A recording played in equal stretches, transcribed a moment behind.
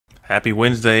Happy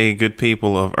Wednesday, good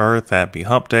people of Earth. Happy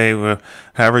Hump Day.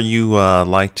 However you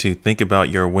like to think about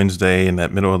your Wednesday in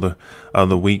that middle of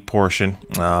the week portion.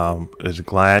 Is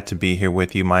glad to be here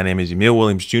with you. My name is Emil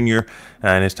Williams Jr.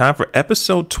 And it's time for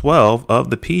episode 12 of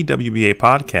the PWBA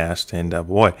Podcast. And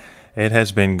boy, it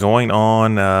has been going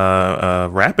on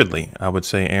rapidly. I would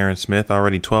say, Aaron Smith,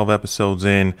 already 12 episodes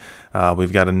in.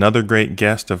 We've got another great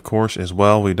guest, of course, as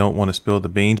well. We don't want to spill the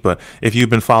beans, but if you've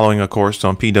been following, of course,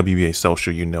 on PWBA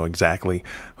Social, you know exactly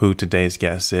who today's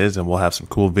guest is, and we'll have some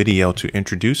cool video to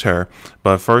introduce her.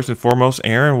 But first and foremost,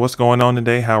 Aaron, what's going on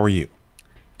today? How are you?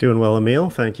 Doing well, Emil.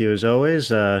 Thank you, as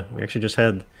always. We actually just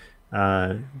had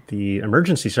the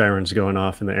emergency sirens going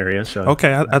off in the area. So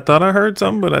okay, I thought I heard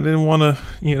something, but I didn't want to,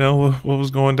 what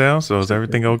was going down. So is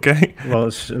everything okay?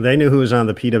 Well, they knew who was on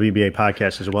the PWBA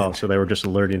podcast as well, so they were just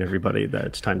alerting everybody that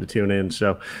it's time to tune in.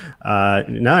 So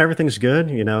now everything's good.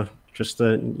 Just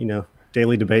the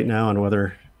daily debate now on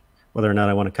whether or not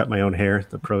I want to cut my own hair,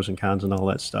 the pros and cons, and all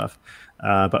that stuff.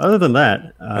 But other than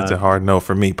that, that's a hard no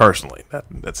for me personally.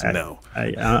 That's a no.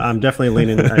 I'm definitely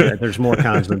leaning. There's more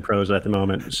cons than pros at the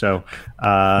moment. So,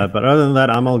 but other than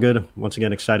that, I'm all good. Once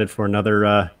again, excited for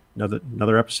another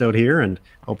episode here, and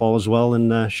hope all is well in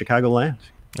Chicagoland.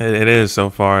 It is so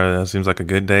far. It seems like a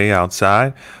good day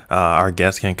outside. Our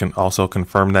guest can also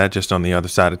confirm that just on the other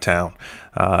side of town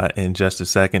in just a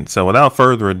second. So, without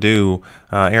further ado,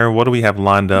 Aaron, what do we have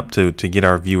lined up to get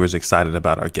our viewers excited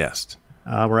about our guest?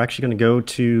 We're actually going to go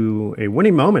to a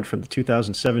winning moment from the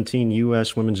 2017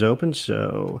 U.S. Women's Open.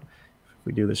 So if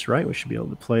we do this right, we should be able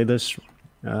to play this.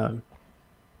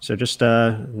 So just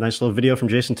a nice little video from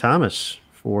Jason Thomas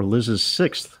for Liz's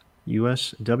 6th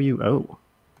USWO.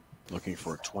 Looking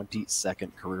for a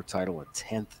 22nd career title, a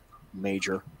 10th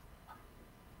major,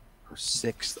 her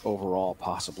 6th overall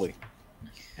possibly,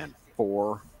 and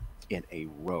 4 in a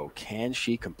row. Can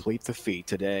she complete the feat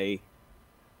today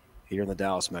here in the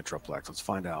Dallas Metroplex? Let's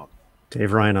find out.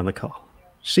 Dave Ryan on the call.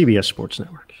 CBS Sports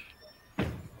Network.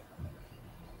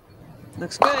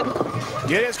 Looks good.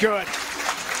 It is good.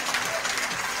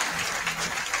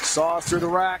 Saw through the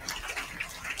rack.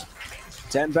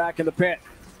 10 back in the pit.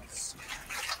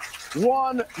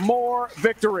 One more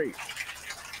victory.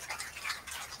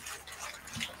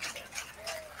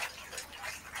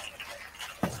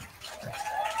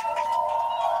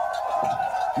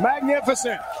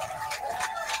 Magnificent.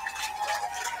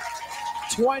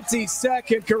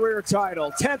 22nd career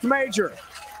title, 10th major,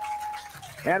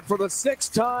 and for the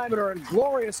 6th time in her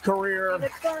glorious career. The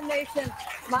Storm Nation,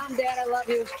 Mom, Dad, I love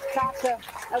you. Tasha,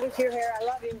 I wish you were here. I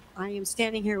love you. I am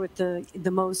standing here with the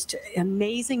most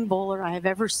amazing bowler I have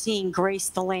ever seen grace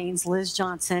the lanes, Liz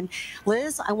Johnson.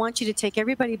 Liz, I want you to take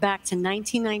everybody back to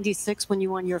 1996 when you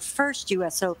won your first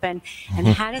U.S. Open, and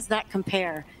how does that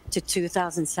compare to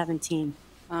 2017?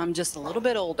 I'm just a little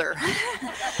bit older.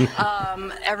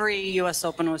 Every U.S.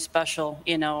 Open was special,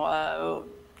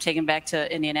 taken back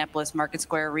to Indianapolis Market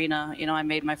Square Arena. I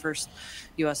made my first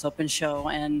U.S. Open show,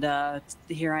 and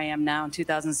here I am now in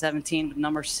 2017 with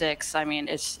number 6. I mean,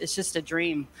 it's just a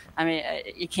dream. I mean,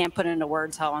 you can't put into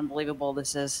words how unbelievable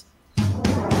this is. There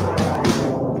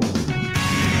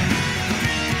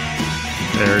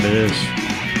it is.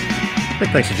 Big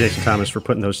thanks to Jason Thomas for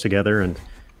putting those together, and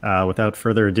without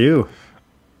further ado,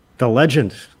 the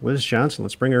legend, Liz Johnson.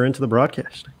 Let's bring her into the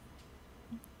broadcast.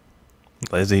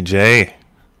 Lizzie J.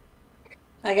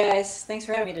 Hi, guys. Thanks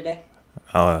for having me today.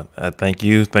 Thank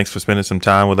you. Thanks for spending some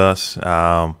time with us.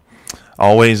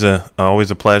 Always a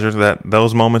pleasure. That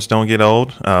those moments don't get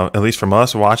old, at least from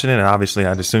us watching it. And obviously,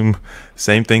 I'd assume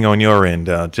same thing on your end.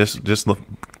 Just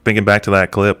thinking back to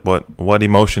that clip, what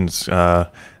emotions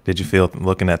did you feel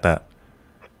looking at that?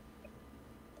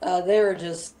 They were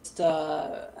just,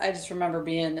 I just remember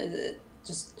being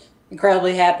just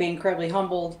incredibly happy, incredibly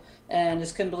humbled, and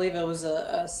just couldn't believe it was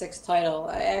a 6th title.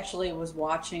 I actually was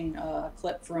watching a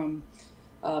clip from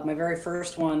my very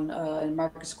first one in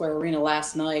Market Square Arena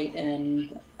last night,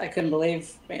 and I couldn't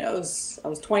believe, I was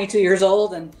 22 years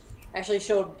old and actually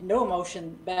showed no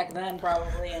emotion back then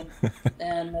probably,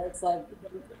 and it's like,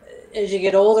 as you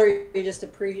get older, you just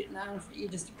appreciate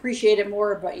it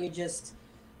more, but you just,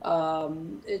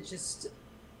 it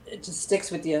just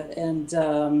sticks with you, and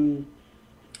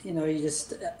you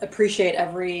just appreciate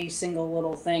every single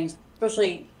little thing,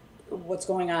 especially what's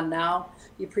going on now.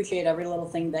 You appreciate every little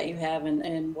thing that you have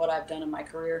and what I've done in my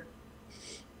career.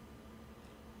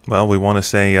 Well, we want to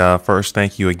say first,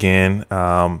 thank you again.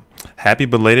 Happy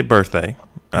belated birthday.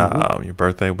 Your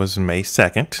birthday was May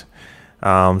 2nd.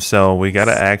 So we got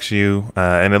to ask you,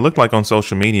 and it looked like on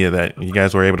social media that you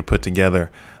guys were able to put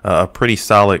together a pretty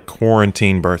solid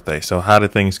quarantine birthday. So how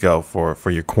did things go for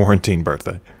your quarantine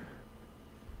birthday?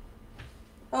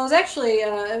 Well, it was actually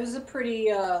it was a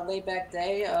pretty laid back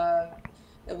day.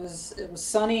 It was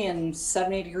sunny and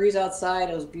 70 degrees outside.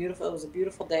 It was beautiful. It was a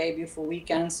beautiful day, beautiful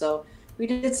weekend. So we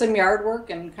did some yard work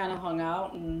and kind of hung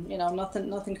out, and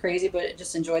nothing crazy, but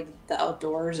just enjoyed the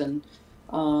outdoors and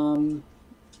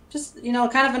just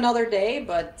kind of another day.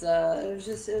 But it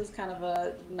was kind of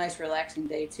a nice relaxing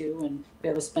day too, and be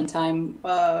able to spend time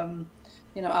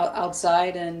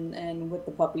outside and with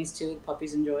the puppies too. The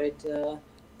puppies enjoyed. The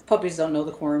puppies don't know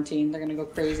the quarantine. They're gonna go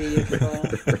crazy if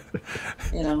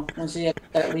once you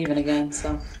start leaving again.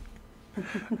 So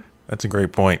that's a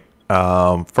great point.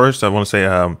 First, I want to say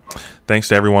thanks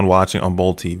to everyone watching on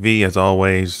Bold TV. As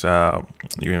always,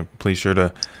 please sure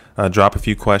to drop a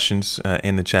few questions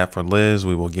in the chat for Liz.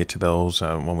 We will get to those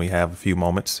when we have a few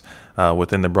moments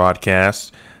within the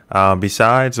broadcast.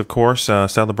 Besides, of course,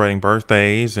 celebrating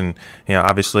birthdays, and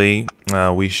obviously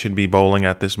we should be bowling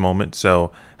at this moment.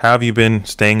 So how have you been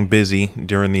staying busy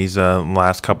during these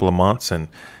last couple of months? And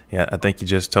yeah, I think you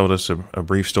just told us a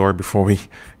brief story before we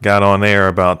got on air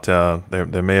about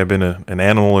there may have been an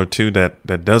animal or two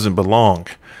that doesn't belong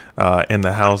in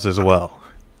the house as well.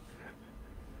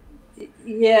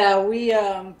 Yeah, we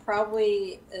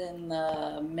probably in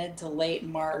mid to late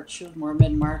March, more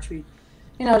mid-March, we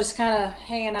just kind of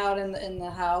hanging out in the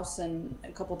house, and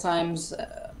a couple times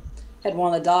had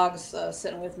one of the dogs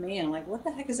sitting with me, and I'm like, what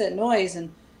the heck is that noise?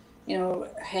 And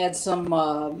had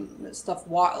some stuff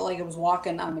like it was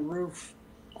walking on the roof,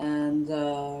 and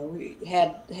we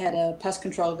had a pest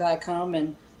control guy come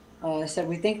and said,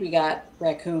 we think we got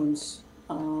raccoons,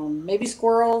 maybe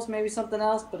squirrels, maybe something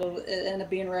else, but it ended up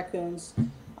being raccoons.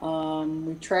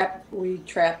 We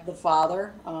trapped the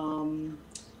father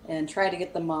and tried to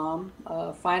get the mom.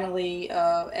 Finally,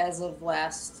 as of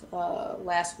last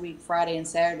week, Friday and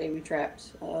Saturday, we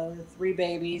trapped 3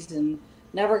 babies and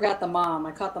never got the mom.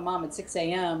 I caught the mom at 6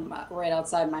 a.m. right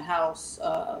outside my house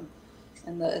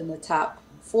in the top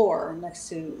floor,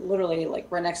 literally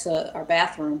right next to our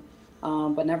bathroom,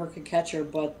 but never could catch her.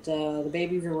 But the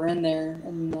babies were in there,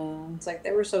 and it's like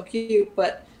they were so cute.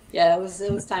 But yeah, it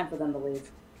was time for them to leave.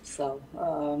 So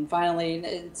finally,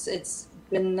 it's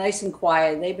been nice and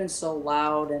quiet. They've been so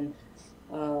loud, and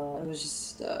it was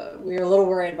just we were a little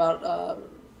worried about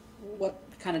what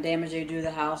kind of damage they do to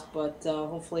the house, but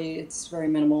hopefully it's very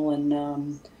minimal,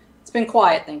 and it's been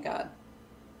quiet, thank God.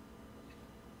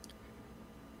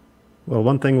 Well,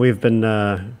 one thing we've been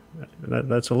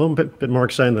that's a little bit more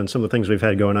exciting than some of the things we've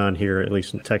had going on here, at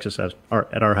least in Texas at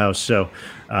our house. So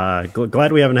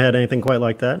glad we haven't had anything quite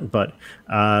like that. But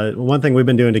one thing we've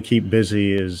been doing to keep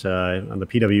busy is on the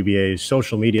PWBA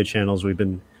social media channels, we've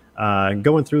been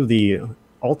going through the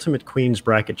Ultimate Queens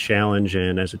Bracket Challenge,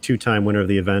 and as a 2-time winner of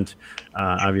the event,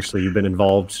 obviously you've been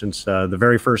involved since the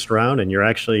very first round, and you're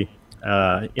actually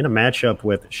in a matchup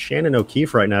with Shannon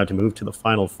O'Keefe right now to move to the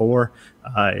Final Four.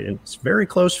 It's very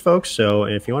close, folks, so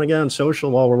if you want to get on social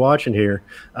while we're watching here,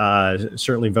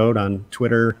 certainly vote on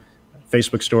Twitter,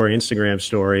 Facebook story, Instagram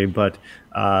story. But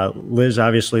Liz,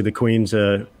 obviously the Queen's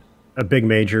a big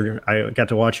major. I got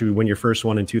to watch you win your first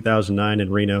one in 2009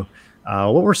 in Reno.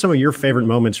 What were some of your favorite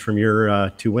moments from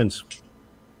your 2 wins?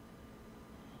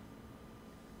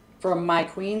 From my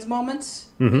Queens moments?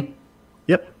 Mm-hmm.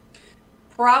 Yep.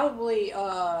 Probably,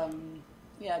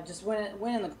 just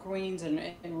winning the Queens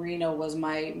in Reno was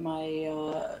my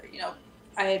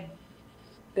I had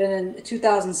been in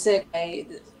 2006.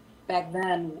 Back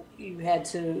then, you had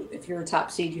to, if you were a top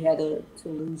seed, you had to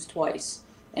lose twice.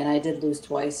 And I did lose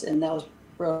twice, and that was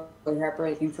really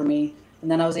heartbreaking for me. And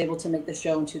then I was able to make the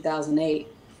show in 2008,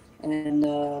 and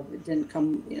it didn't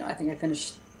come, I think I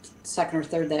finished 2nd or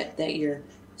 3rd that year.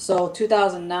 So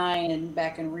 2009 and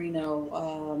back in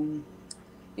Reno,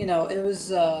 it was,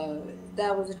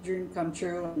 that was a dream come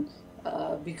true.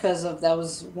 And because of, that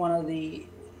was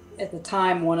at the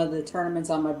time, one of the tournaments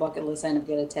on my bucket list. I ended up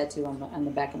getting a tattoo on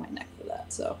the back of my neck for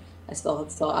that. So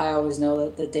I always know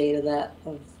that the date of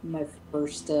my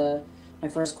first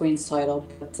Queens title.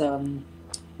 But,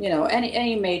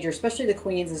 any major, especially the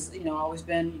Queens, has always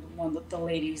been one of the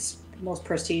ladies' most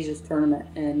prestigious tournament,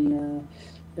 and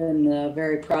been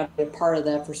very proud to be a part of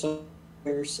that for so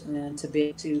many years, and to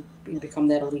become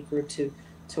that elite group to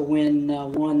win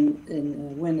one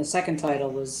and win the second title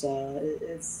was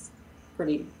it's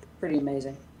pretty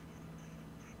amazing.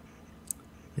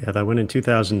 Yeah, that win in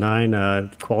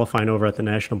 2009, qualifying over at the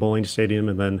National Bowling Stadium,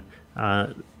 and then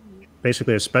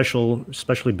basically a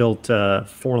specially built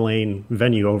 4-lane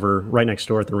venue over right next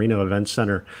door at the Reno Event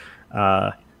Center.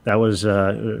 That was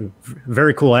a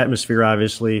very cool atmosphere,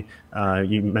 obviously.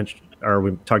 You mentioned or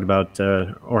we talked about,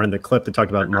 or in the clip that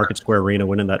talked about Market Square Arena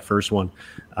winning that first one.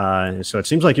 So it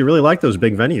seems like you really like those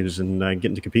big venues and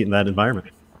getting to compete in that environment.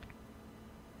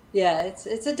 Yeah, it's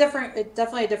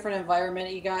definitely a different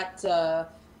environment. You got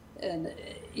and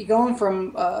you going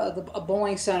from a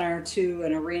bowling center to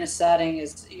an arena setting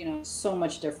is so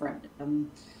much different.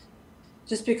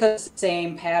 Just because it's the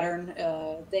same pattern,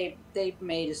 they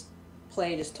may just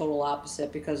play just total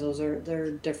opposite because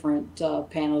they're different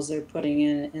panels they're putting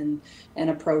in and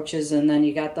approaches, and then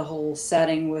you got the whole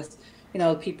setting with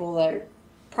people that are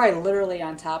probably literally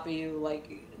on top of you,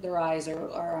 like their eyes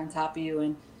are on top of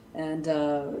you, and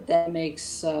that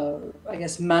makes I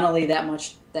guess mentally that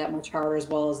much harder, as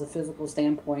well as the physical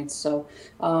standpoint. So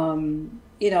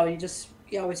you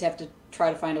always have to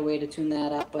try to find a way to tune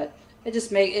that up, but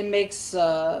it makes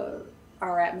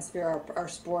our atmosphere, our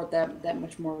sport that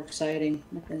much more exciting.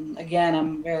 And again,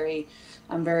 I'm very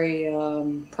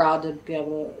proud to be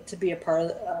able to be a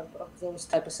part of those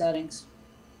type of settings.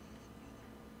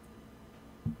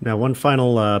 Now, one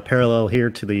final parallel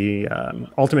here to the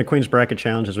Ultimate Queens Bracket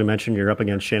Challenge. As we mentioned, you're up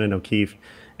against Shannon O'Keefe,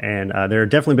 and there have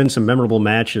definitely been some memorable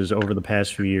matches over the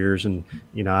past few years. And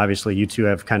obviously, you two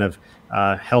have kind of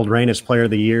held reign as Player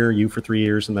of the Year, you for 3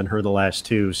 years, and then her the last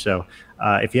 2. So,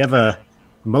 if you have a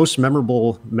most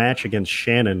memorable match against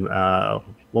Shannon,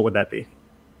 what would that be?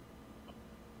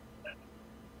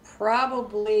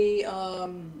 Probably,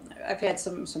 I've had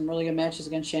some really good matches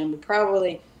against Shannon, but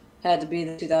probably had to be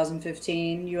the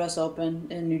 2015 U.S. Open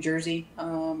in New Jersey.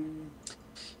 I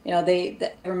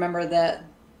remember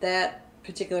that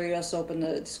particular U.S. Open,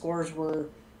 the scores were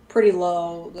pretty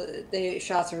low. The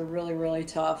shots were really, really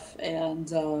tough, and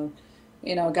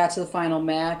got to the final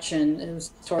match, and it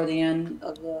was toward the end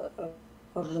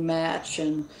of the match,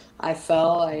 and I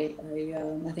fell. I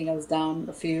think I was down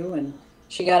a few, and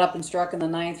she got up and struck in the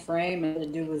 9th frame, and the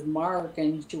dude was Mark,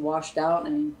 and she washed out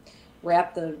and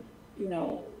wrapped the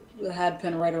head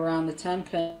pin right around the 10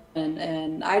 pin,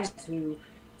 and I just, who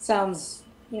sounds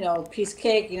piece of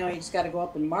cake, you just got to go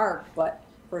up and mark, but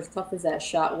for as tough as that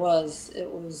shot was, you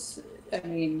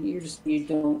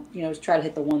don't try to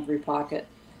hit the 1-3 pocket,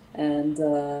 and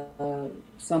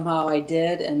somehow I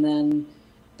did, and then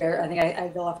I think I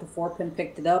go off the 4-pin,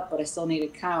 picked it up, but I still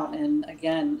needed count, and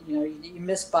again, you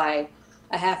miss by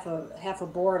a half a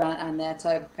board on that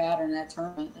type of pattern, that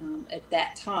tournament. At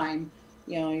that time,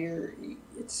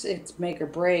 it's make or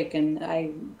break, and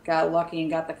I got lucky and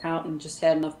got the count and just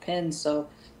had enough pins. So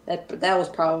that was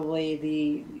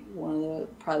probably one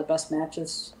of the best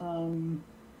matches,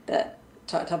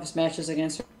 toughest matches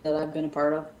against her that I've been a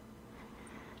part of.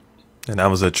 And that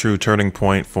was a true turning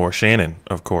point for Shannon,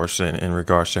 of course, in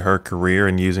regards to her career,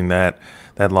 and using that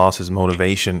loss as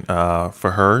motivation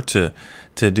for her to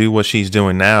do what she's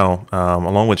doing now.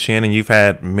 Along with Shannon, you've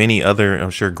had many other, I'm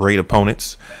sure, great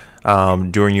opponents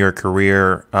during your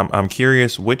career. I'm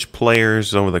curious, which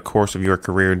players over the course of your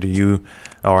career do you,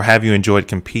 or have you enjoyed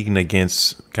competing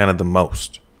against kind of the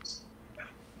most?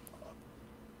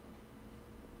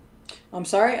 I'm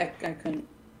sorry, I couldn't.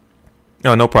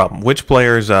 No problem. Which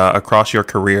players across your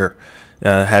career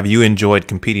have you enjoyed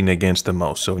competing against the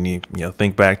most? So when you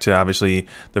think back to obviously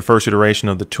the first iteration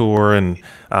of the tour and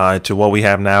to what we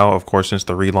have now, of course, since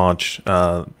the relaunch,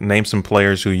 name some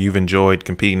players who you've enjoyed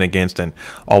competing against and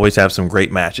always have some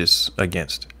great matches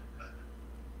against.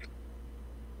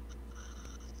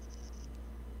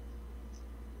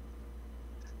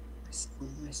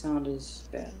 My sound is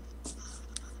bad.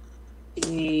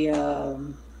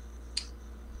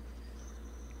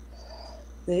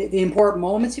 The important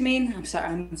moments, you mean? I'm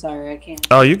sorry, I can't.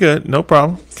 Oh, you're good. No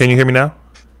problem. Can you hear me now?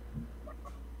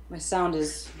 My sound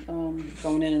is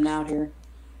going in and out here.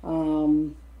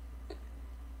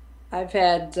 I've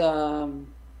had some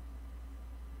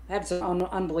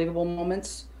unbelievable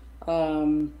moments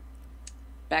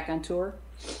back on tour.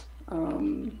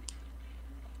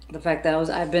 The fact that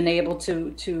I've been able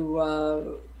to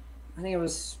I think it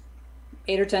was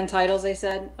 8 or 10 titles, they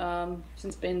said,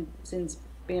 since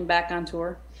being back on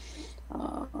tour,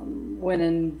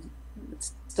 winning.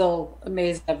 It's still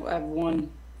amazing. I've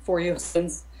won 4 US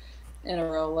Opens in a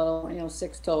row,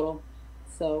 6 total.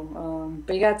 So,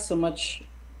 but you got so much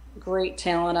great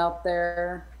talent out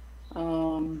there.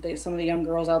 Some of the young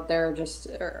girls out there just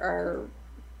are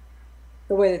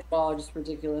the way they fall are just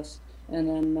ridiculous. And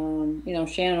then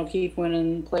Shannon O'Keefe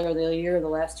winning Player of the Year the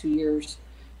last 2 years.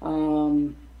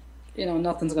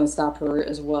 Nothing's going to stop her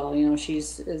as well.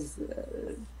 She's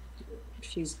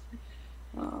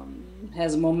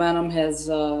has momentum, has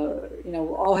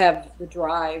all have the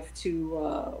drive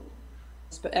to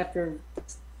after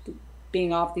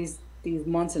being off these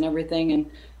months and everything, and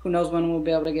who knows when we'll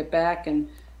be able to get back. And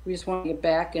we just want to get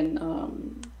back,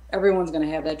 and everyone's going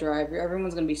to have that drive.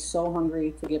 Everyone's going to be so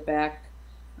hungry to get back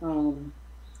on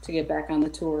the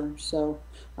tour. So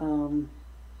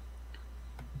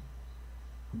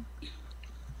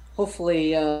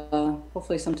hopefully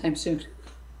sometime soon.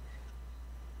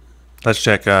 Let's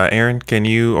check. Aaron, can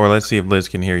you, or let's see if Liz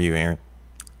can hear you, Aaron.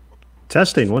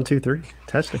 Testing, 1, 2, 3.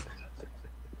 Testing.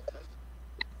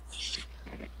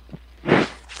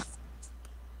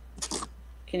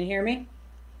 Can you hear me?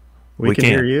 We can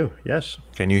hear you. Yes.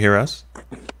 Can you hear us?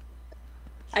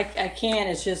 I can.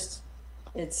 It's just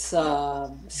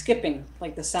skipping.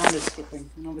 Like the sound is skipping.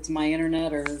 I don't know if it's my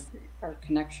internet or our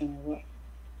connection or what.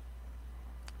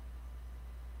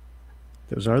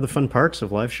 Those are the fun parts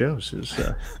of live shows,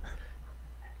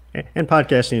 and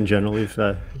podcasting in general.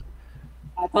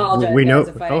 I apologize. We know.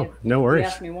 Guys, no worries. You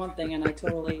asked me one thing and I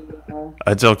totally.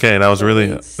 It's okay. That was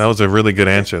a really good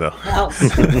answer, though.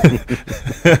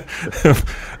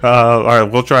 All right,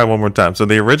 we'll try one more time. So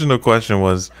the original question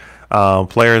was,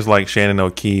 players like Shannon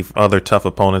O'Keefe, other tough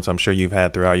opponents I'm sure you've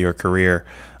had throughout your career.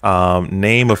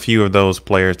 Name a few of those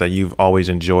players that you've always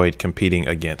enjoyed competing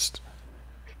against.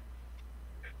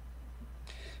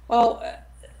 Well,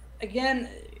 again,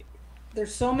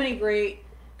 there's so many great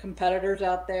competitors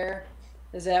out there.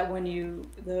 Is that when you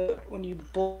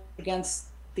bowl against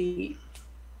the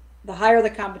higher the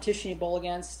competition you bowl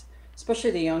against,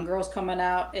 especially the young girls coming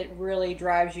out, it really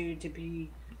drives you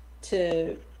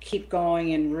to keep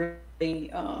going and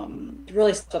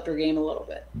really step up your game a little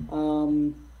bit.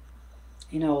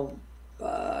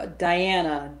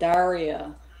 Diana,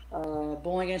 Daria,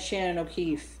 bowling against Shannon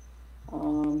O'Keefe,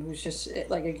 who's just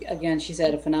again, she's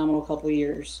had a phenomenal couple of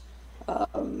years.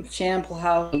 Shannon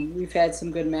Plahowski, we've had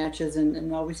some good matches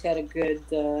and always had a good,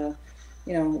 a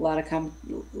lot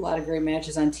of great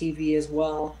matches on TV as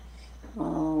well.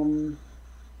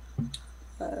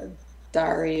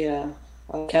 Daria,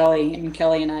 Kelly. I mean,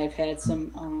 Kelly and I have had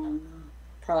some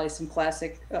probably some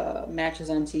classic matches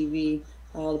on TV.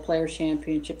 The Player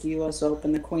Championship, the U.S.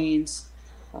 Open, the Queens.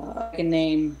 I can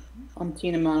name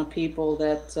umpteen amount of people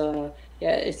that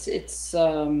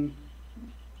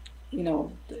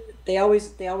they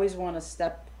always want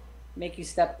to make you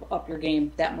step up your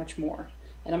game that much more.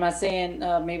 And I'm not saying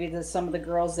maybe some of the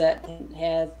girls that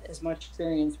had as much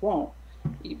experience won't,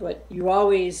 but you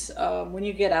always when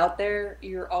you get out there,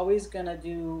 you're always gonna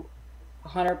do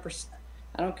 100%.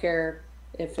 I don't care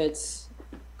if it's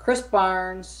Chris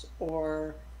Barnes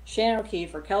or Shannon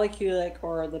O'Keefe or Kelly Kulik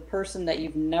or the person that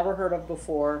you've never heard of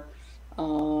before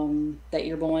that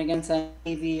you're bowling against on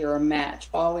TV or a match.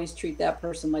 Always treat that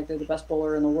person like they're the best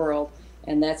bowler in the world,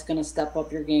 and that's going to step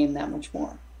up your game that much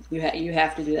more. You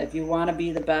have to do that. If you want to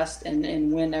be the best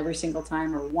and win every single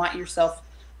time, or want yourself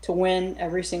to win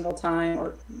every single time,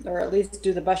 or at least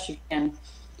do the best you can,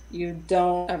 you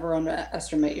don't ever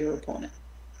underestimate your opponent.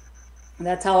 And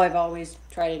that's how I've always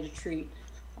tried to treat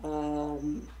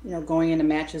going into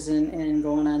matches and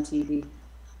going on TV.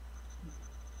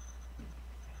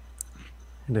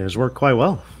 It has worked quite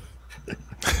well.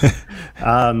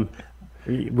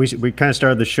 We kind of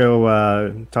started the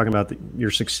show talking about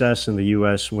your success in the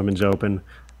U.S. Women's Open.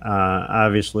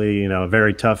 Obviously, a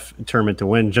very tough tournament to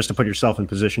win, just to put yourself in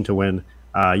position to win.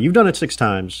 You've done it 6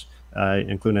 times,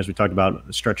 including, as we talked about,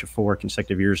 a stretch of 4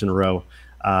 consecutive years in a row.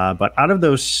 But out of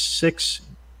those 6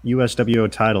 USWO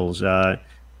titles,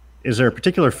 is there a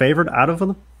particular favorite out of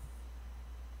them?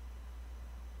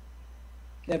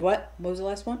 What was the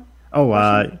last one?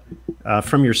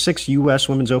 From your 6 U.S.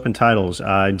 Women's Open titles,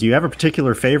 do you have a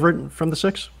particular favorite from the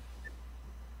 6?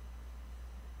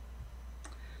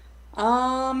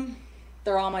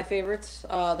 They're all my favorites.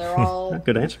 They're all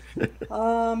good answer.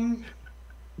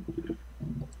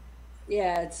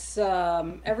 Yeah, it's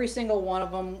every single one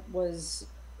of them was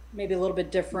maybe a little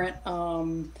bit different.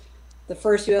 The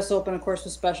first U.S. Open, of course,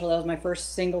 was special. That was my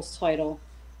first singles title.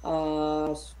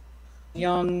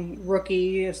 Young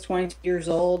rookie, I was 22 years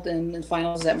old, and in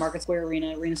finals at Market Square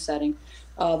arena setting.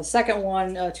 The second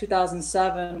one,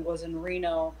 2007, was in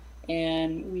Reno,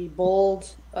 and we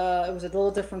bowled. It was a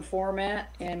little different format,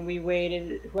 and we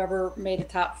waited. Whoever made the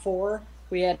top 4,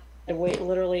 we had to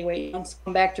literally wait months to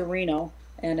come back to Reno,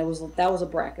 and that was a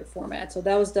bracket format. So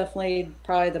that was definitely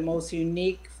probably the most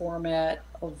unique format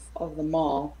of them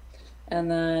all. And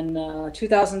then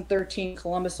 2013,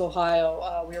 Columbus,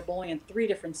 Ohio, we were bowling in 3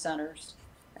 different centers.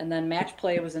 And then match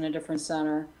play was in a different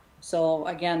center. So,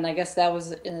 again, I guess that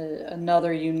was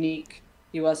another unique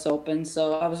U.S. Open.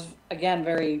 So I was, again,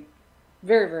 very,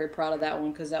 very, very proud of that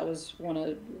one, because that was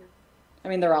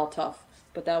they're all tough.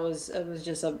 But it was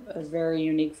just a very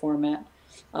unique format.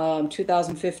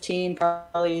 2015,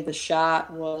 probably the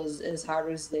shot was as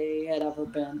hard as they had ever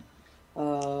been.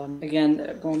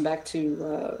 Again, going back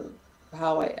to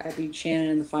how I beat Shannon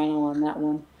in the final on that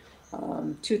one.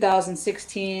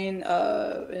 2016, it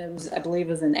was, I believe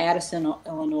it was in Addison,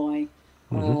 Illinois.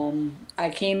 I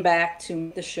came back to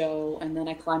meet the show, and then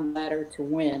I climbed the ladder to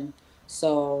win.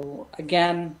 So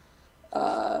again,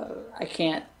 I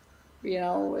can't,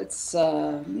 it's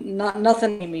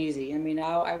nothing came easy. I mean,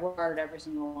 I worked hard at every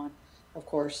single one, of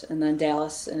course, and then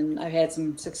Dallas, and I had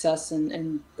some success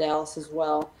in Dallas as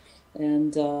well.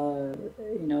 And,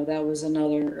 that was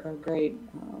another great,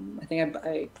 I think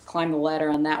I climbed the ladder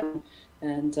on that one.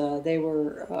 And they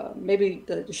were, maybe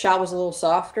the shot was a little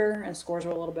softer and scores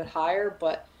were a little bit higher,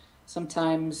 but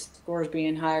sometimes scores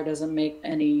being higher doesn't make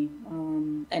any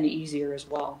easier as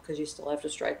well, because you still have to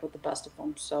strike with the best of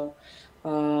them. So,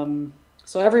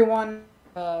 so everyone,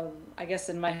 I guess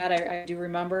in my head, I do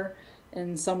remember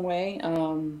in some way,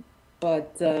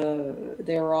 but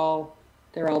they're all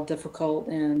difficult,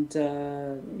 and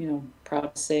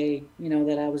proud to say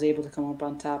that I was able to come up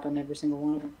on top on every single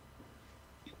one of them.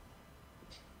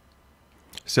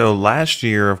 So last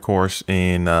year, of course,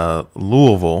 in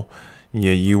Louisville,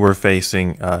 you were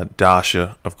facing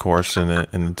Dasha, of course, in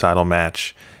the title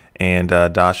match, and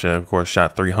Dasha, of course,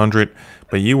 shot 300,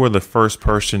 but you were the first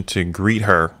person to greet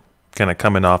her, kind of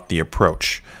coming off the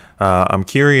approach. I'm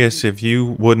curious if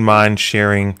you wouldn't mind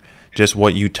sharing just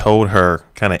what you told her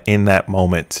kind of in that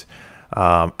moment,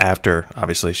 after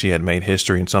obviously she had made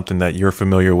history and something that you're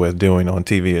familiar with doing on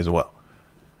TV as well.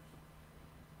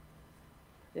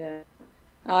 Yeah.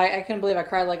 I couldn't believe I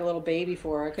cried like a little baby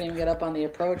for her. I couldn't even get up on the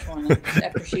approach one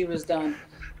after she was done.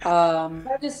 She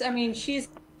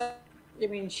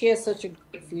has such a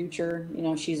great future.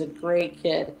 She's a great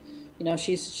kid.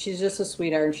 She's just a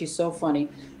sweetheart, and she's so funny.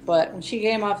 But when she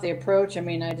came off the approach, I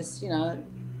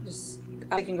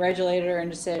congratulated her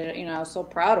and just said, I was so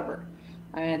proud of her.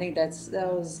 I think that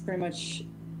was pretty much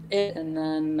it. And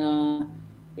then,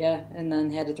 and then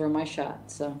had to throw my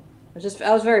shot. So I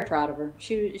was very proud of her.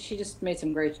 She just made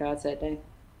some great shots that day.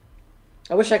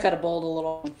 I wish I could have bowled a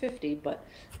little 150, but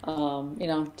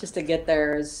just to get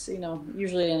there is,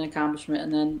 usually an accomplishment,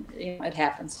 and then it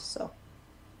happens. So.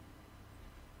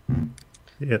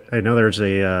 Yeah, I know there's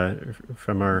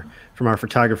from our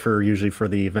photographer usually for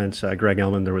the events, Greg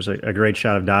Ellman. There was a great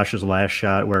shot of Dasha's last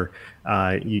shot where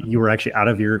you were actually out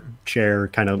of your chair,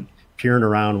 kind of peering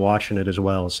around, watching it as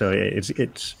well. So it's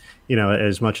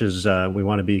as much as we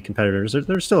want to be competitors,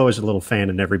 there's still always a little fan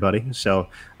in everybody. So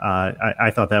I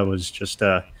thought that was just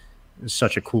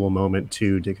such a cool moment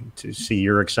to see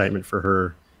your excitement for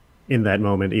her in that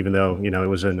moment, even though it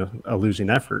was a losing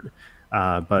effort,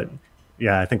 but.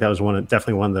 Yeah, I think that was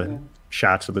definitely one of the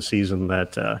shots of the season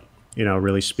that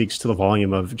really speaks to the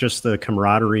volume of just the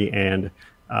camaraderie and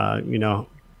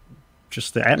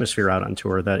just the atmosphere out on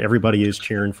tour. That everybody is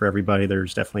cheering for everybody.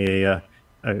 There's definitely a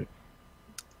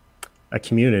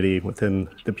community within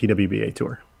the PWBA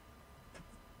Tour.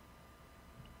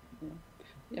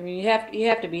 You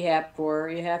have to be happy for her.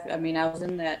 I was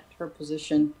in her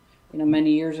position,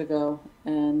 many years ago,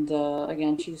 and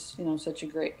again, she's such a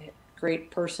great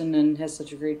person and has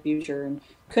such a great future, and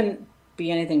couldn't be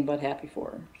anything but happy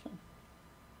for her. So.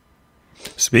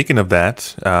 Speaking of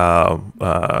that,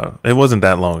 it wasn't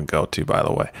that long ago too, by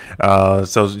the way.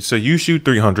 So you shoot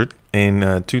 300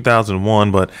 in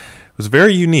 2001, but it was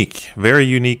very unique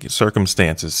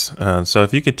circumstances. So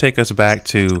if you could take us back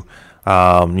to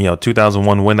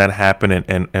 2001, when that happened,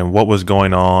 and what was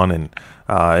going on, and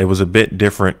it was a bit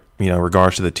different, in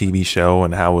regards to the TV show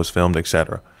and how it was filmed,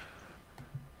 etc.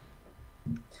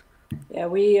 Yeah,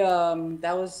 we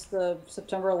that was the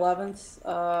September 11th.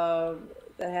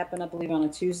 That happened, I believe, on a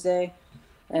Tuesday,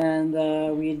 and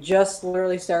we had just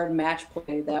literally started match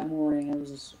play that morning. It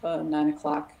was 9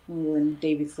 o'clock. We were in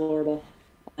Davie, Florida,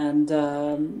 and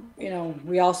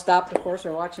we all stopped. Of course,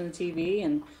 we were watching the TV,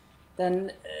 and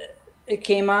then it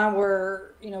came on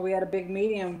where we had a big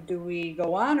meeting. Do we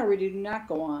go on or we do not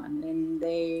go on? And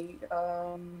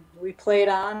we played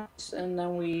on, and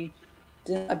then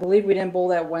I believe we didn't bowl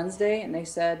that Wednesday, and they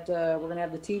said we're going to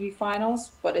have the TV finals,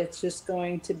 but it's just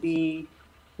going to be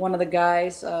one of the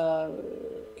guys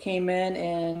came in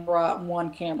and brought one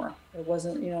camera. It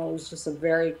wasn't, it was just a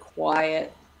very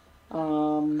quiet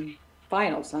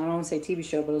finals. I don't want to say TV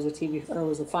show, but it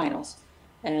was a finals.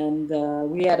 And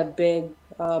we had a big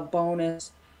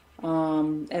bonus.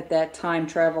 At that time,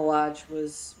 Travelodge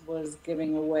was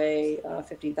giving away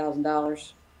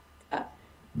 $50,000.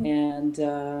 And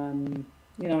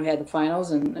we had the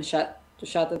finals, and I shot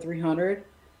the 300,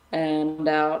 and found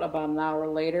out about an hour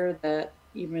later that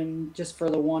even just for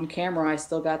the one camera, I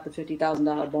still got the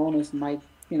 $50,000 bonus. My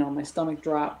stomach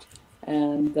dropped,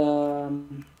 and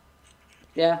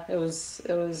yeah, it was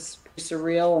pretty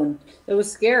surreal, and it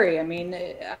was scary. I mean,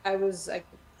 I was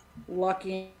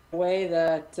lucky in a way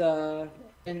that I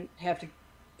didn't have to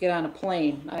get on a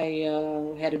plane.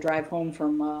 I had to drive home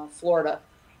from Florida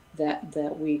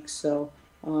that week, so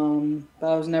but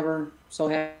I was never so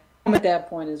happy at that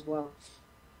point as well.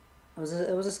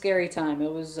 It was a scary time.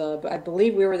 It was I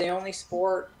believe we were the only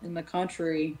sport in the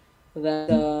country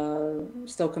that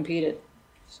still competed.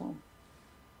 So.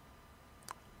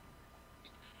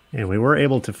 And we were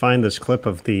able to find this clip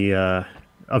of the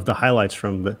highlights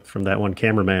from that one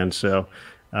cameraman. So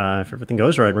if everything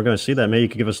goes right, we're going to see that. Maybe you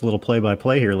could give us a little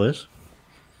play-by-play here, Liz.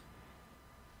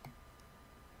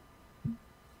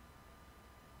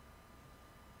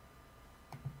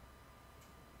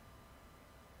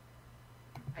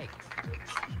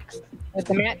 With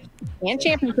the match and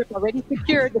championship already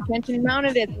secured, the tension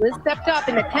mounted as Liz stepped up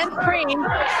in the 10th frame,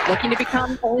 looking to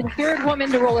become only the third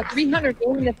woman to roll a 300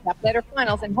 game in the step-ladder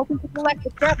finals and hoping to collect the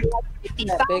trophy of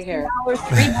 $50,000.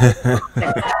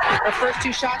 Her first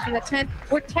two shots in the 10th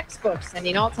were textbooks,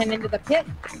 sending all 10 into the pit,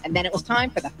 and then it was time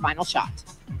for the final shot.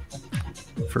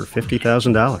 For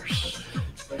 $50,000.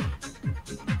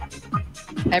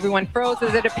 Everyone froze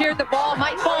as it appeared the ball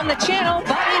might fall in the channel, but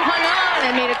it hung on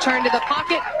and made a turn to the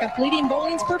pocket, completing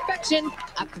bowling's perfection,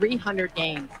 a 300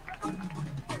 game.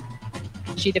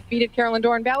 She defeated Carolyn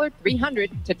Doran-Ballard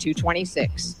 300 to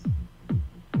 226.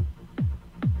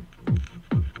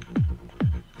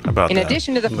 In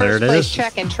addition to the first place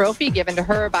check and trophy given to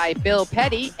her by Bill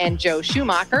Petty and Joe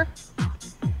Schumacher,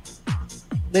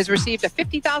 Liz received a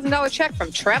 $50,000 check from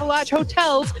Travelodge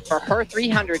Hotels for her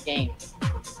 300 game.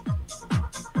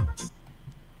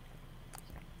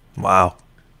 Wow.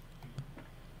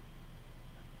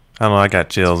 I don't know, I got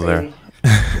chills there.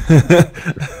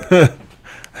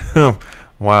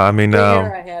 Wow, I mean,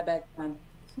 I had back then.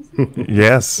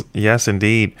 yes,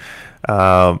 indeed.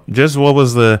 Just what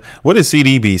did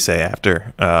CDB say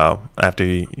after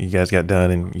you guys got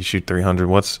done and you shoot 300?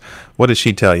 What did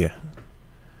she tell you?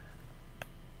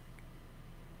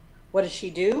 What did she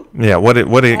do? Yeah, what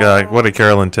did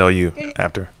Carolyn tell you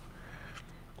after?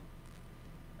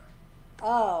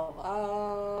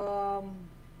 I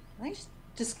think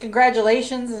just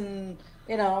congratulations, and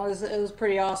it was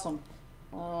pretty awesome.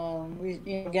 We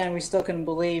still couldn't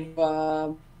believe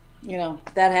that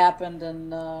happened,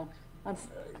 and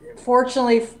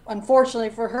unfortunately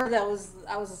for her, I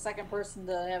was the second person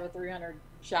to have a 300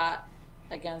 shot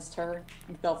against her.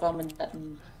 I fell in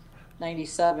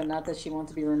 97. Not that she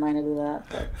wants to be reminded of that,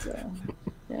 but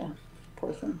yeah,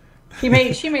 poor thing. She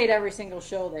made every single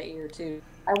show that year too.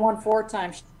 I won 4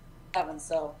 times, 7.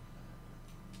 So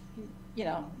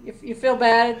you feel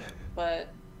bad, but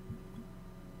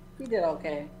he did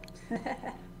okay.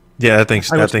 Yeah, I think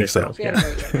so. Yeah.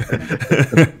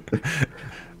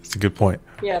 That's a good point.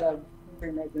 He had a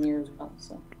remaking year as well.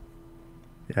 So.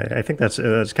 Yeah, I think that's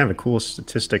kind of a cool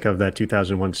statistic of that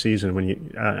 2001 season when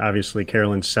you obviously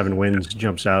Carolyn's 7 wins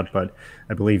jumps out, but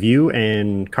I believe you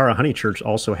and Cara Honeychurch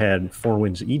also had 4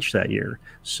 wins each that year.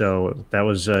 So that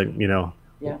was a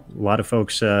lot of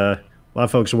folks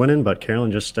winning, but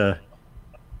Carolyn just found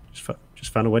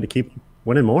a way to keep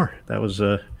winning more. That was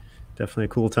definitely a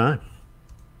cool time.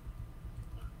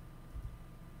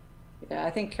 Yeah,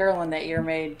 I think Carolyn that year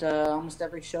made almost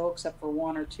every show except for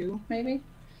 1 or 2, maybe.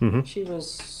 Mm-hmm. She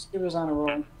was on a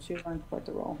roll. She was on quite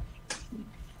the roll.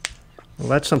 Well,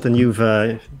 that's something you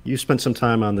spent some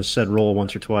time on the said roll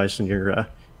once or twice in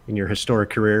your historic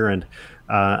career, and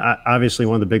obviously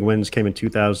one of the big wins came in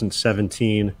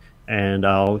 2017. And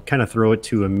I'll kind of throw it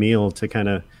to Emil to kind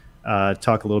of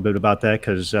talk a little bit about that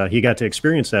because he got to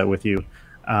experience that with you.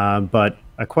 But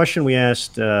a question we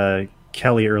asked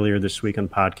Kelly earlier this week on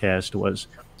the podcast was,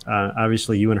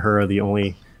 obviously you and her are the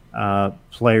only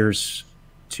players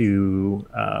to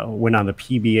win on the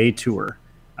PBA Tour.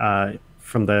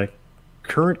 From the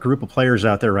current group of players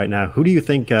out there right now, who do you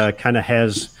think kind of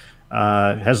has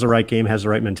the right game, has the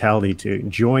right mentality to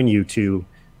join you two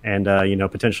and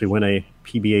potentially win a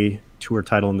PBA Tour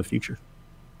title in the future?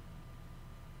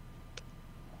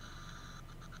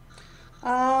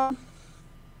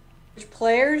 Which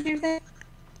players do you think?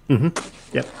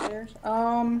 Mm-hmm. Yep. Players.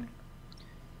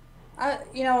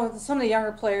 Some of the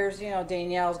younger players.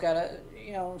 Danielle's got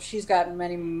she's got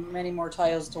many more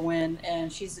titles to win,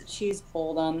 and she's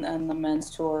pulled on the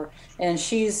men's tour, and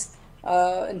she's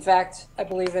in fact, I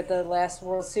believe at the last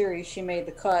World Series she made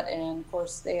the cut, and of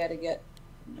course they had to get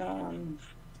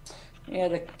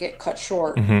to get cut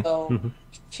short. So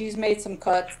she's made some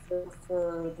cuts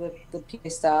for the PA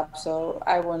stop. So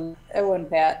I wouldn't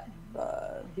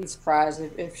be surprised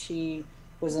if she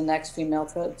was the next female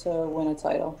to win a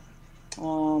title,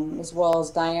 as well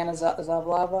as Diana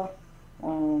Zavlava.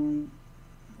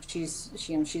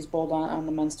 She's bowled on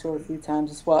the men's tour a few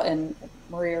times as well, and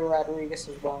Maria Rodriguez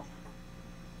as well.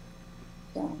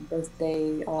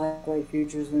 They all have great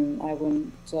futures, and I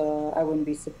wouldn't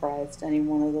be surprised any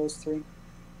one of those three.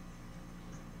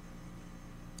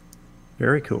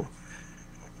 Very cool.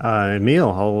 Emil,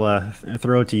 I'll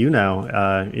throw it to you now.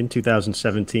 In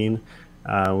 2017,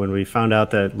 when we found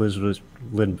out that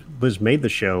Liz made the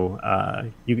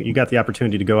show, you got the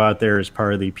opportunity to go out there as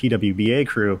part of the PWBA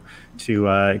crew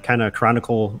to kind of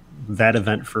chronicle that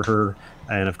event for her,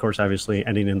 and of course, obviously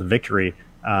ending in the victory.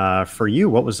 For you,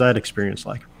 what was that experience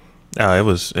like? It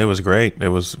was great. It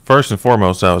was, first and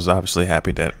foremost, I was obviously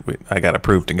happy that I got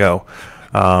approved to go.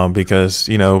 Because,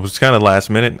 it was kind of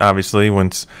last minute, obviously,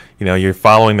 once, you're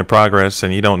following the progress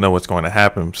and you don't know what's going to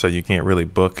happen, so you can't really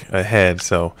book ahead.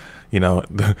 So,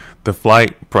 the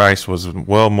flight price was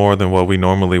well more than what we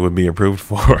normally would be approved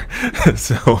for.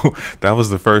 So that was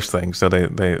the first thing. So they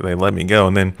let me go.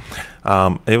 And then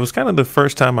it was kind of the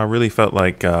first time I really felt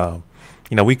like,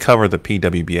 we cover the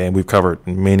PWBA, and we've covered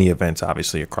many events,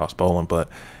 obviously, across bowling, but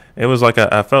it was like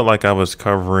I felt like I was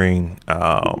covering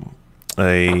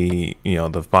the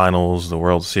finals, the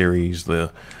World Series,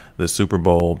 the Super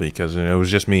Bowl, because it was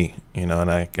just me, and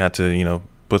I got to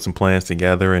put some plans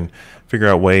together and figure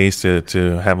out ways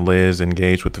to have Liz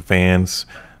engage with the fans.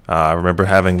 I remember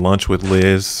having lunch with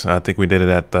Liz. I think we did it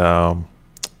at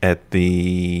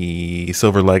the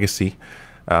Silver Legacy.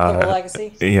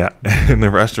 Yeah, in the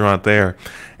restaurant there,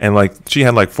 and she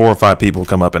had 4 or 5 people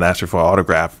come up and ask her for an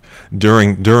autograph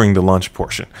during the lunch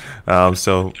portion.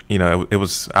 So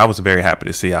I was very happy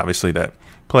to see, obviously, that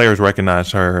players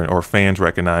recognized her or fans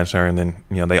recognized her, and then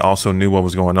they also knew what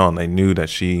was going on. They knew that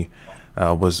she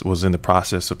was in the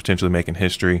process of potentially making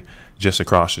history just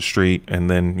across the street, and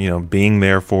then being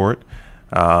there for it,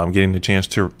 getting the chance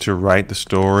to write the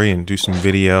story and do some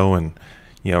video and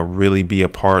really be a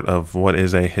part of what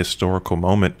is a historical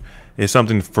moment is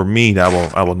something for me that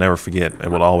I will never forget.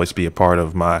 It will always be a part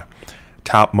of my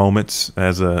top moments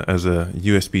as a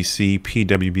USBC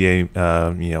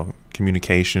PWBA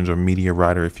communications or media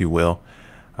writer, if you will.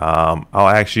 I'll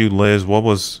ask you, Liz, what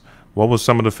was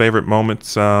some of the favorite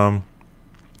moments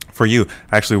for you?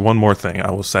 Actually, one more thing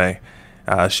I will say.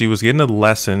 She was getting a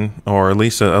lesson, or at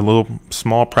least a little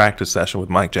small practice session with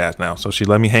Mike Jazz now, so she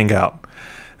let me hang out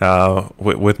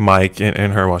with Mike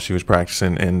and her while she was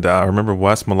practicing. And I remember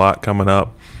Wes Malott coming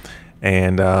up,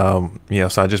 and so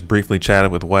I just briefly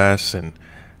chatted with Wes, and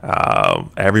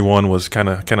everyone was kind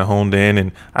of honed in,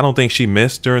 and I don't think she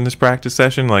missed during this practice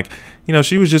session.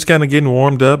 She was just kind of getting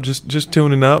warmed up, just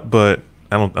tuning up, but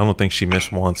I don't think she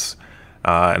missed once.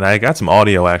 And I got some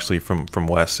audio actually from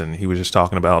Wes, and he was just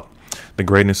talking about the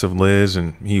greatness of Liz,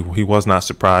 and he was not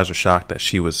surprised or shocked that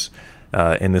she was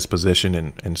in this position,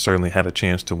 and certainly had a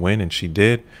chance to win, and she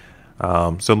did.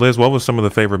 So Liz, what was some of the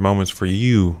favorite moments for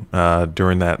you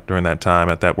during that time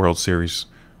at that World Series?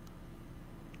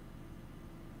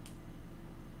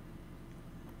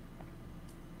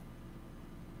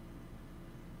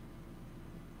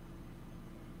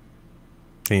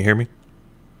 Can you hear me?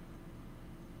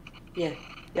 Yeah.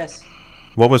 Yes.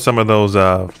 What was some of those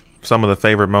some of the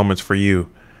favorite moments for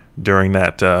you during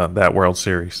that World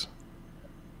Series?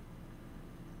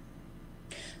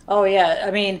 Oh yeah,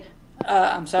 I mean,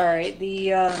 I'm sorry.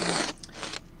 The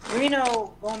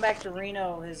Reno, going back to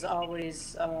Reno, is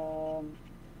always.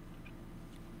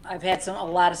 I've had a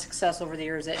lot of success over the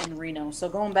years in Reno. So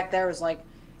going back there was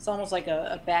it's almost like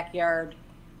a backyard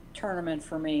tournament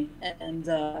for me, and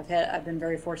I've been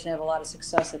very fortunate to have a lot of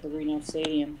success at the Reno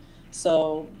Stadium.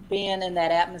 So being in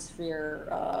that atmosphere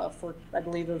for, I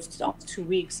believe it was 2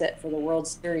 weeks for the World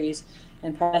Series,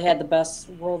 and probably had the best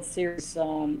World Series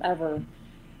ever,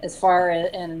 as far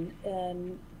as and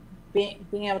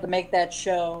being able to make that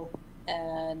show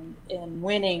and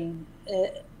winning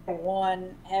it,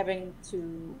 one, having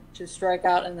to strike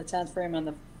out in the 10th frame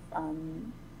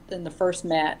in the first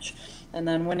match, and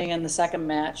then winning in the second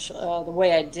match the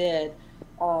way I did.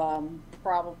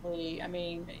 Probably, I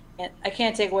mean, I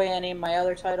can't take away any of my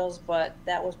other titles, but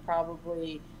that was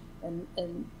probably,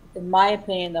 in my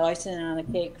opinion, the icing on the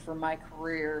cake for my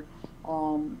career,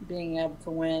 being able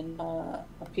to win a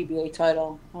PBA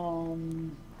title.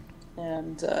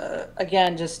 And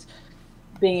again, just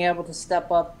being able to step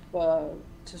up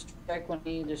to strike when I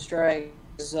needed to strike,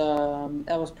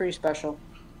 that was pretty special.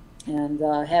 And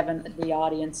having the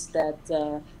audience that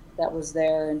was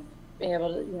there, and being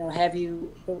able to, have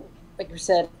you, like you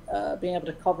said, being able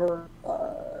to cover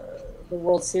the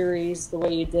World Series the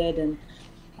way you did, and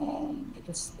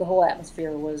just the whole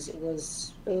atmosphere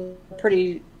was a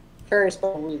pretty very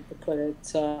special week, to put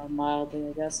it mildly,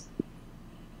 I guess.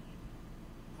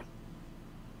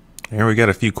 Here we got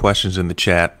a few questions in the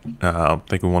chat. I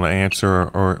think we want to answer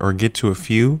or get to a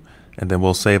few, and then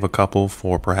we'll save a couple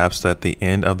for perhaps at the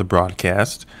end of the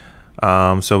broadcast.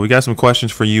 So we got some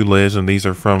questions for you, Liz, and these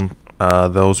are from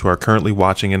those who are currently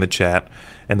watching in the chat,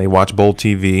 and they watch Bowl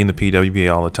TV and the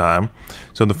PWBA all the time.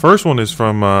 So the first one is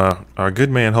from our good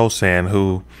man Hosan,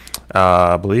 who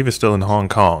I believe is still in Hong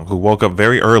Kong, who woke up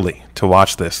very early to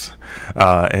watch this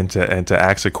and to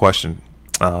ask a question.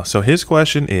 So his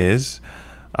question is,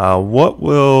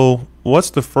 what's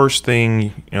the first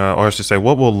thing, or I should say,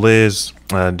 what will Liz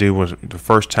do with the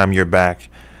first time you're back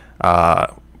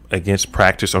in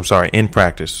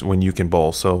practice when you can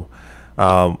bowl? So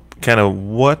kind of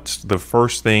what's the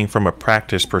first thing from a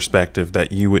practice perspective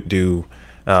that you would do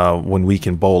when we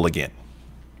can bowl again?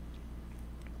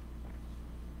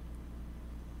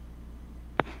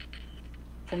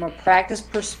 From a practice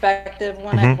perspective,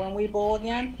 when we bowl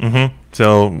again. Mm-hmm.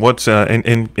 So what's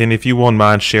and if you won't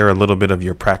mind, share a little bit of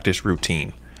your practice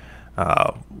routine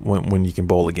when you can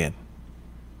bowl again.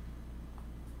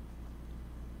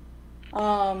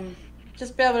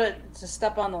 Just be able to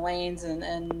step on the lanes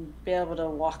and be able to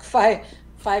walk five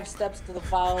steps to the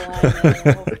foul line,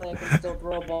 and hopefully I can still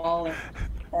throw a ball.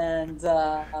 And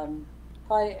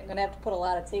probably I'm gonna have to put a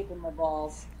lot of tape in my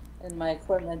balls and my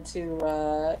equipment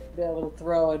to be able to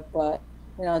throw it. But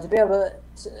to be able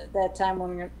to that time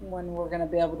when we're gonna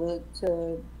be able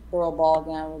to throw a ball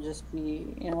again will just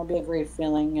be it'll be a great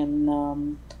feeling,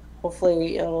 and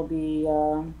hopefully it'll be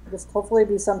hopefully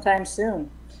be sometime soon.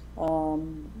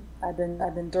 I've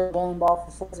been throwing bowling ball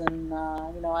for years, and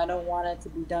I don't want it to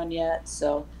be done yet.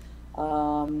 So,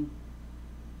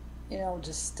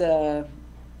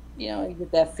 you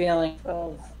get that feeling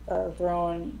of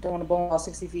throwing a bowling ball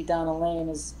 60 feet down the lane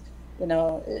is,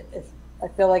 I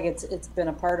feel like it's been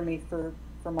a part of me for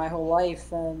my whole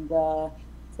life, and to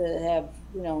have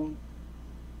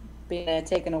being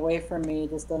taken away from me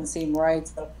just doesn't seem right.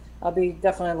 So I'll be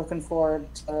definitely looking forward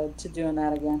to doing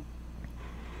that again.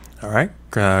 All right.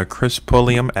 Chris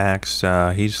Pulliam asks,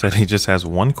 he said he just has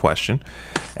one question,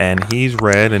 and he's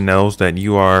read and knows that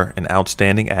you are an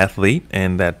outstanding athlete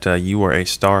and that you were a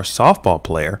star softball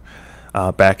player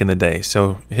back in the day.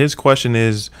 So his question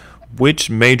is, which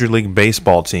Major League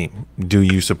Baseball team do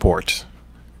you support?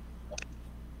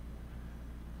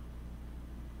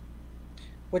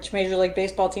 Which Major League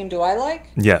Baseball team do I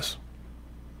like? Yes.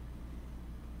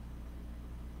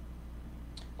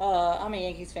 I'm a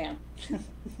Yankees fan.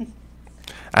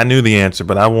 I knew the answer,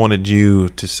 but I wanted you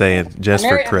to say it just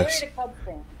for Chris. I'm married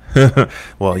a Cubs fan.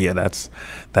 Well, yeah,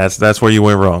 that's where you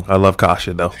went wrong. I love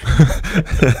Kasha, though.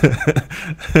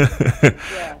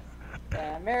 yeah,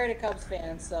 I'm married a Cubs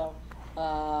fan, so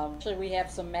actually we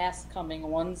have some masks coming.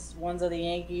 One's of the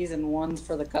Yankees and one's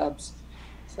for the Cubs.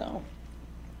 So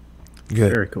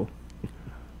good. Very cool.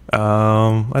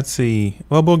 Let's see.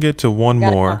 Well, we'll get to one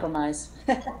more. Compromise.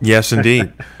 Yes,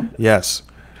 indeed. Yes.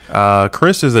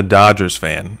 Chris is a Dodgers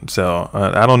fan, so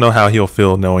I don't know how he'll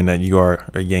feel knowing that you are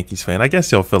a Yankees fan. I guess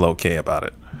he'll feel okay about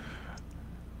it.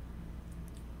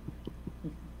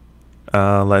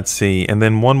 Let's see. And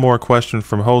then one more question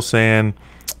from Hosan.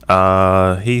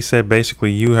 He said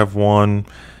basically you have won,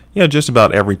 just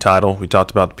about every title. We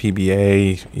talked about the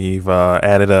PBA. You've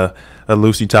added a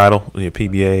Lucy title, the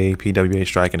PBA, PWBA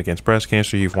Striking Against Breast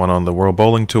Cancer. You've won on the World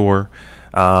Bowling Tour.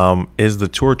 Is the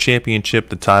Tour Championship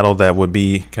the title that would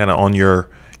be kind of on your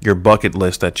bucket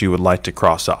list that you would like to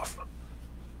cross off?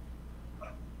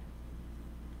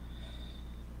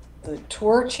 The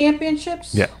Tour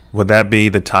Championships? Yeah. Would that be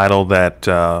the title that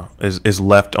is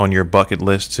left on your bucket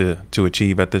list to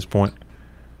achieve at this point?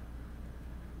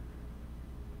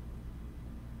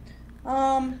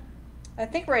 I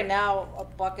think right now a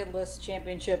bucket list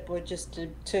championship would just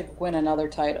to win another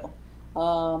title.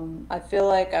 I feel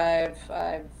like I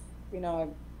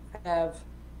have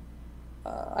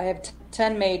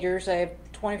 10 majors. I have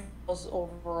 20 finals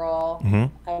overall.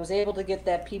 Mm-hmm. I was able to get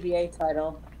that PBA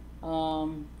title.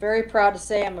 Very proud to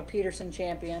say I'm a Peterson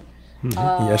champion.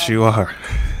 Yes, you are.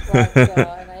 But, and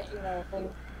I,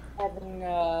 having been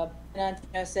on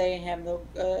USA and having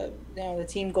the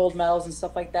team gold medals and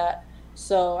stuff like that.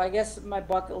 So I guess my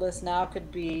bucket list now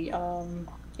could be,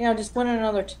 just winning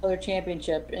another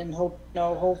championship and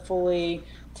hopefully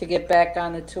to get back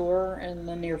on the tour in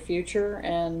the near future.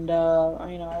 And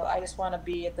I just want to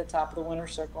be at the top of the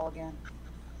winner's circle again.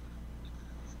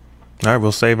 All right,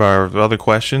 we'll save our other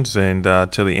questions and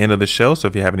till the end of the show. So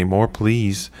if you have any more,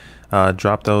 please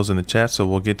drop those in the chat. So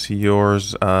we'll get to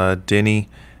yours, Denny,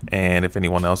 and if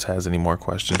anyone else has any more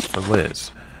questions for Liz.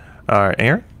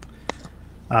 Aaron?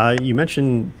 You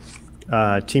mentioned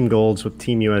Team Golds with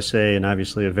Team USA, and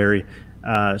obviously a very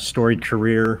storied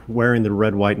career wearing the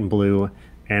red, white, and blue.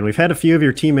 And we've had a few of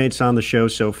your teammates on the show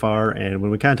so far, and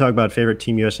when we kind of talk about favorite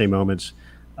Team USA moments,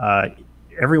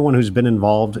 everyone who's been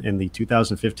involved in the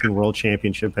 2015 World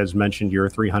Championship has mentioned your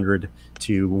 300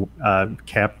 to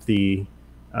cap the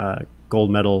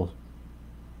gold medal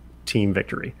team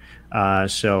victory.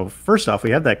 So first off,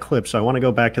 we have that clip, so I want to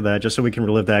go back to that just so we can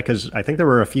relive that, because I think there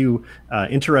were a few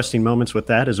interesting moments with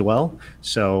that as well.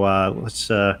 So let's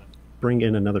bring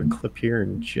in another clip here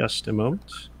in just a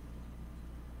moment.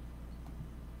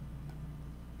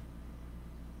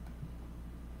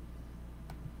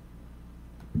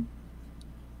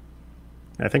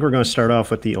 I think we're going to start off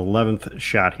with the 11th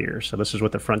shot here. So this is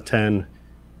with the front 10.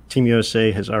 Team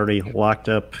USA has already locked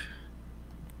up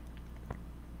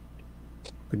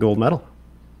the gold medal.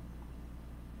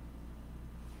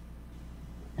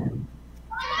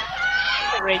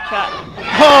 Great shot.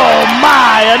 Oh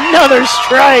my, another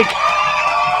strike.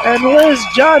 And Liz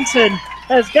Johnson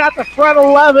has got the front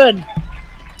 11.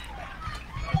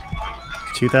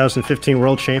 2015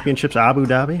 World Championships, Abu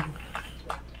Dhabi.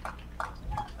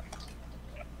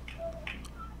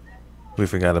 We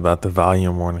forgot about the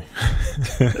volume warning.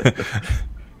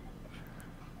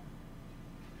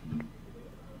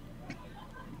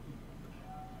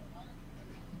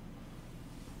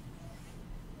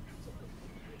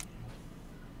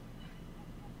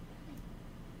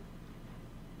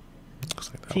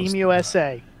 Team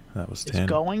USA was is 10.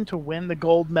 going to win the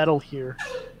gold medal here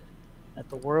at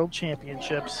the World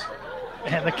Championships.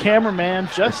 And the cameraman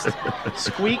just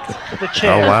squeaked the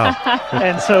chair. Oh, wow.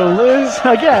 And so Liz,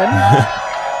 again.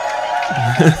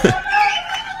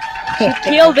 She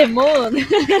killed the moon.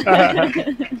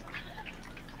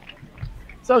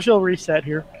 So she'll reset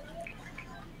here.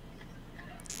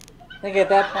 I think at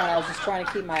that point I was just trying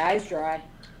to keep my eyes dry.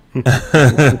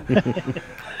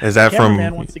 Is that from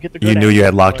you knew you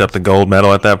had locked up the gold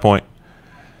medal at that point?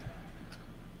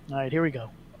 All right, here we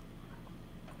go.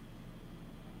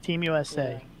 Team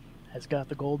USA has got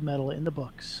the gold medal in the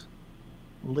books.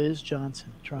 Liz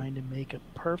Johnson trying to make a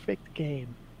perfect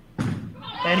game.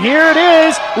 And here it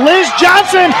is. Liz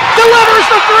Johnson delivers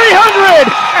the 300,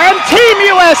 and Team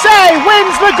USA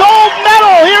wins the gold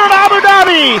medal here in Abu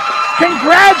Dhabi.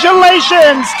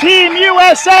 Congratulations, Team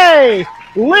USA.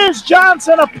 Liz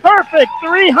Johnson, a perfect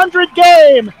 300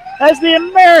 game as the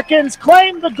Americans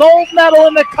claim the gold medal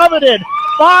in the coveted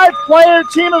 5-player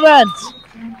team event.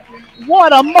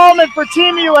 What a moment for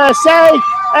Team USA,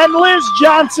 and Liz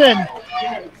Johnson,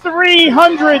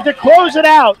 300 to close it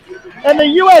out. And the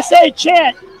USA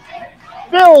chant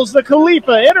fills the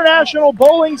Khalifa International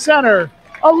Bowling Center,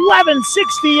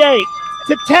 1168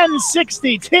 to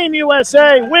 1060. Team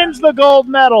USA wins the gold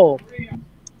medal.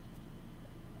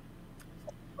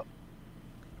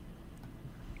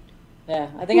 Yeah,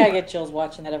 I think I get chills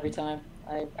watching that every time.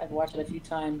 I've watched it a few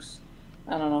times.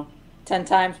 I don't know, 10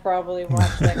 times probably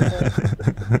watched that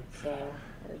clip.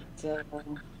 So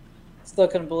still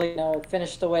couldn't believe it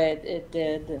finished the way it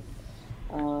did.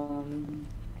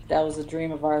 That was a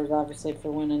dream of ours, obviously,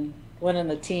 for winning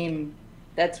the team.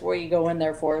 That's where you go in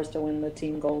there for, is to win the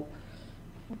team gold.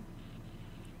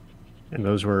 And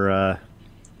those were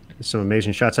some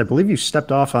amazing shots. I believe you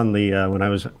stepped off on the when I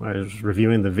was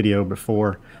reviewing the video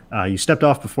before. You stepped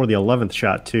off before the 11th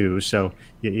shot too, so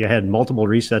you had multiple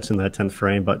resets in that 10th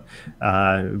frame. But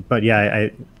yeah,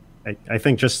 I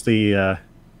think just the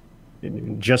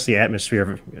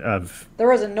atmosphere of there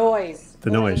was a noise.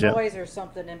 Noise or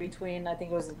something in between. I think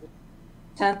it was the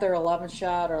 10th or 11th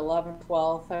shot or 11th,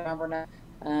 12th. I remember now.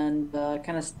 And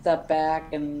kind of stepped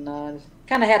back and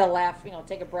kind of had a laugh,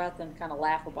 take a breath and kind of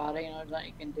laugh about it. There's nothing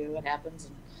you can do. It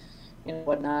happens, and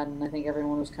whatnot. And I think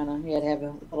everyone was kind of, had to have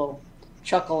a little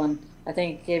chuckle, and I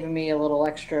think giving me a little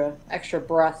extra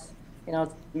breath, to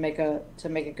make a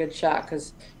good shot,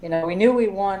 because we knew we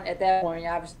won at that point.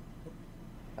 Obviously,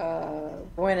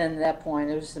 winning at that point,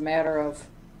 it was just a matter of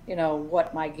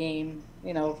what my game,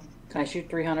 can I shoot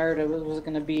 300? It was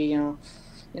going to be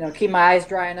keep my eyes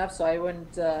dry enough so I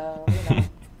wouldn't go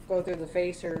through the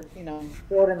face or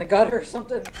throw it in the gutter or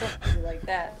something like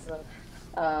that. So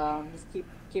just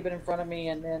keep it in front of me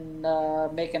and then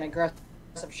make an aggressive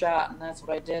shot, and that's what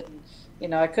I did.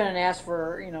 And I couldn't ask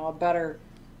for a better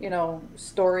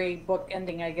storybook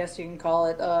ending, I guess you can call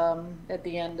it, at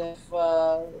the end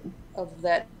of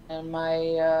that in my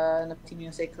in the Team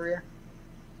USA career.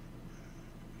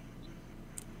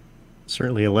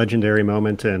 Certainly a legendary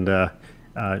moment. And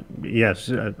yes,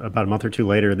 about a month or two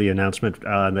later, the announcement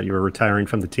that you were retiring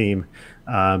from the team.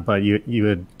 But you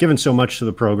had given so much to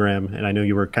the program, and I know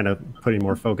you were kind of putting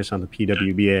more focus on the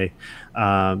PWBA.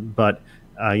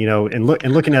 You know, and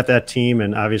looking at that team,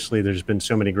 and obviously there's been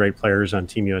so many great players on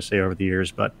Team USA over the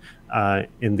years, but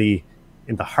in the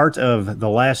heart of The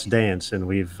Last Dance, and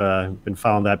we've been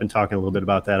following that, been talking a little bit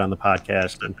about that on the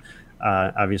podcast, and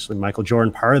obviously Michael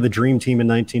Jordan, part of the Dream Team in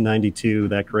 1992,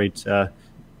 that great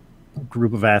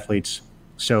group of athletes.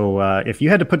 So if you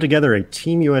had to put together a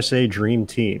Team USA Dream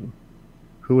Team,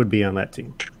 who would be on that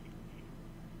team?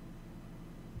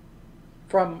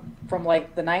 From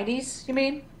like the 90s, you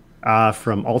mean?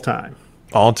 From all time.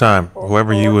 All time.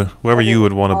 Whoever you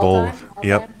would want to bowl.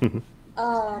 Yep.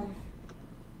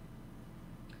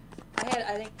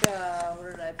 I think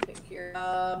what did I pick here?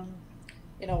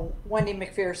 You know, Wendy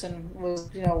McPherson was,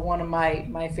 you know, one of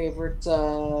my favorites,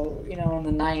 you know, in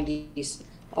the 90s.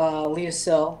 Leah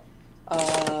Sill.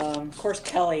 Of course,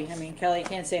 Kelly. I mean, Kelly,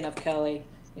 can't say enough Kelly.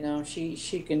 You know,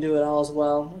 she can do it all as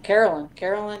well. Carolyn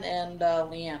and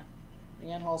Leanne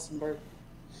Holstenberg.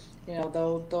 You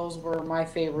know, those were my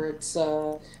favorites.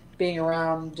 Being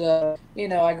around, you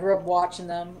know, I grew up watching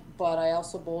them, but I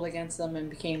also bowled against them and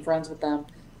became friends with them.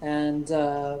 And, you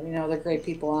know, they're great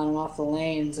people on and off the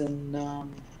lanes, and,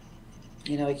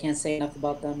 you know, I can't say enough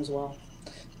about them as well.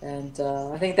 And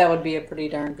I think that would be a pretty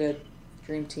darn good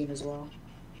dream team as well.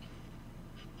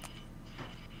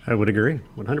 I would agree,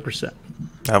 100%.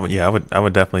 I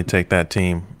would definitely take that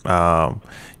team.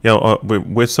 You know,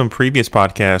 with some previous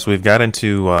podcasts, we've got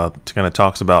into kind of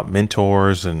talks about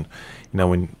mentors, and you know,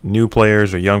 when new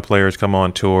players or young players come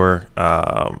on tour,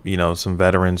 you know, some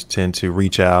veterans tend to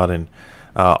reach out and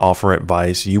offer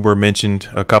advice. You were mentioned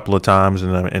a couple of times in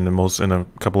a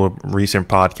couple of recent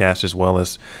podcasts, as well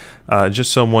as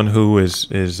just someone who is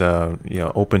you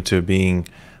know, open to being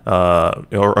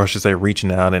or I should say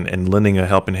reaching out and lending a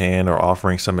helping hand or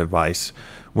offering some advice.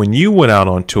 When you went out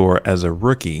on tour as a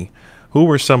rookie, who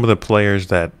were some of the players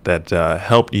that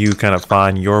helped you kind of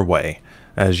find your way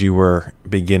as you were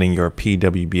beginning your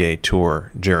PWBA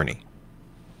Tour journey?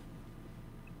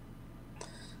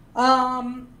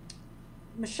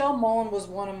 Michelle Mullen was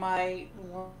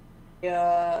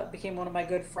became one of my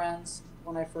good friends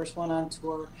when I first went on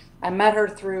tour. I met her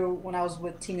through when I was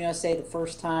with Team USA the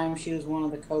first time. She was one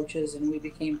of the coaches, and we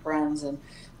became friends. And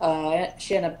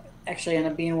she ended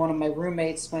up being one of my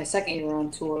roommates my second year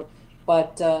on tour.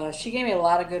 But she gave me a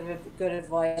lot of good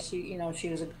advice. She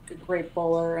was a great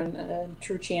bowler and a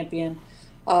true champion.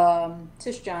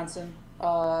 Tish Johnson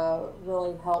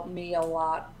really helped me a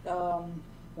lot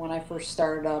when I first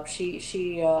started up.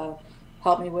 She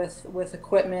helped me with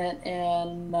equipment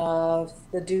and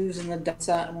the do's and the don'ts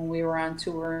when we were on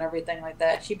tour and everything like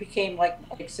that. She became like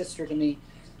a big sister to me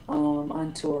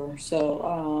on tour.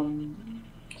 So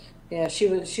yeah, she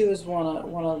was one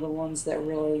of the ones that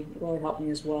really helped me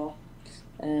as well.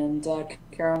 And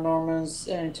Carol Norman's,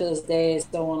 and to this day, is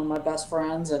still one of my best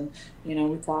friends. And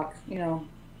we talk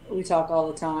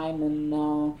all the time.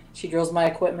 And she drills my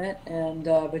equipment, and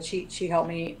but she helped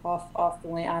me off the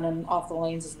lane, on and off the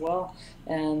lanes as well.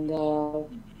 And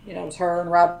it was her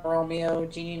and Rob Romeo,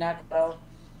 Jeannie Nakato.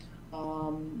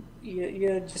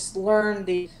 You just learn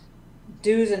the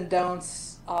do's and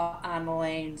don'ts on the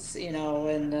lanes,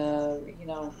 and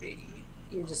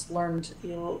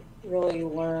you really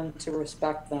learn to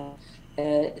respect them.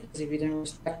 If you didn't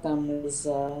respect them, it was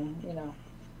a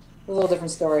little different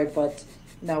story. But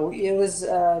no, it was they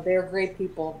were great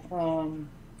people,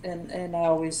 and I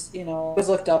always always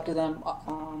looked up to them.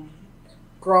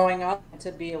 Growing up,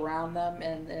 to be around them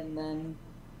and then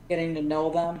getting to know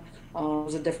them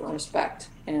was a different respect,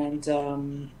 and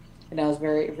I was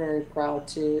very, very proud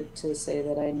to say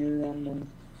that I knew them,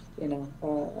 and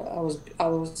I was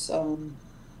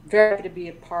very happy to be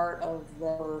a part of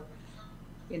their,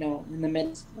 in the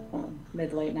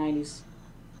mid late 90s.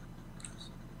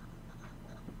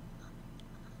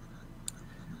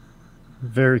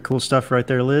 Very cool stuff right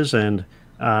there, Liz. And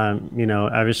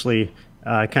obviously,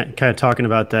 kind of talking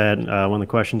about that. One of the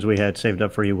questions we had saved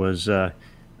up for you was,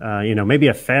 maybe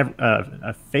a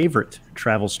favorite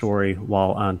travel story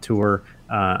while on tour.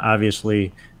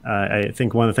 Obviously, I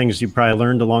think one of the things you probably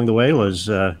learned along the way was,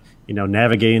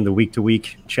 navigating the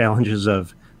week-to-week challenges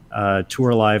of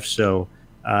tour life. So,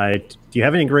 do you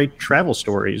have any great travel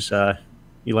stories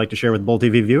you'd like to share with Bowl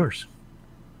TV viewers?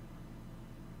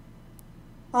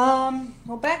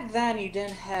 Well, back then you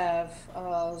didn't have, it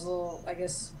was a little, I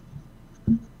guess,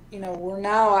 where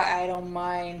now I don't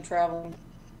mind traveling.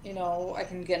 I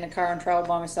can get in a car and travel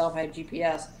by myself. I had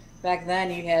GPS. Back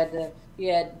then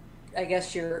you had I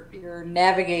guess your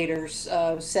navigators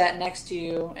sat next to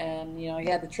you, and you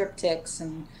had the triptychs,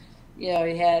 and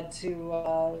you had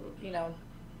to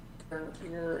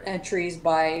your entries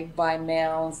by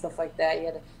mail and stuff like that. You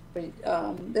had to, but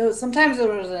sometimes it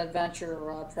was an adventure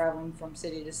traveling from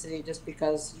city to city, just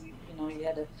because you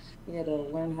had to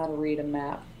learn how to read a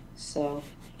map. So,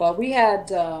 but we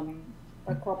had a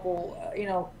couple,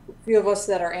 a few of us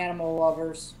that are animal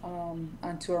lovers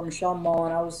on tour. Michelle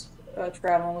Mullen, I was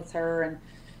traveling with her, and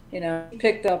I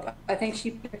think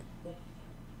she picked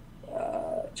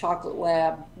up Chocolate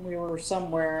Lab. We were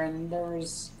somewhere, and there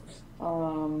was I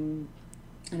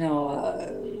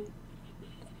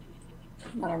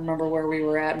don't remember where we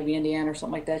were at, maybe Indiana or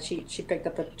something like that. She picked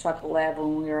up a Chocolate Lab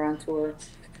when we were on tour.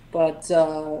 But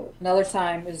another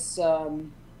time is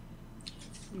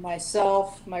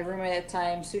myself, my roommate at the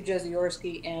time, Sue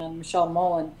Jeziorsky, and Michelle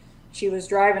Mullen. She was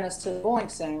driving us to the bowling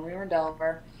center. We were in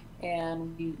Delaware,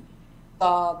 and we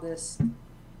saw this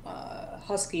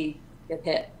husky get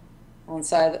hit on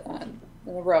the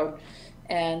road,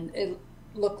 and it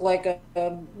looked like a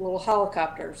little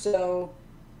helicopter. So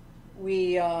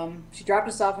she dropped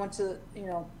us off, went to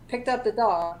picked up the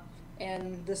dog,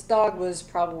 and this dog was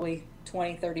probably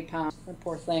 20-30 pounds, the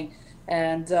poor thing,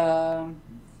 and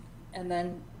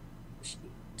then she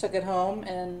took it home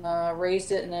and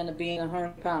raised it, and ended up being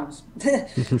 100 pounds.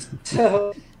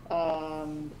 So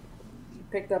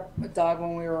picked up a dog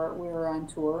when we were on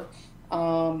tour.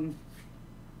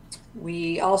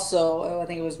 We also, I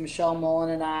think it was Michelle Mullen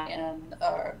and I and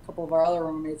a couple of our other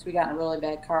roommates, we got in a really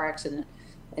bad car accident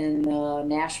in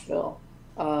Nashville.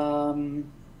 It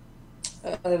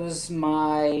was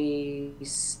I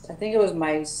think it was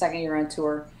my second year on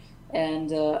tour, and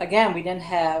again, we didn't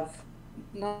have,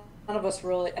 none of us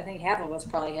really, I think half of us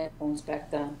probably had phones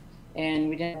back then, and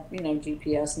we didn't have,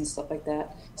 GPS and stuff like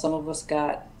that. Some of us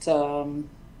got,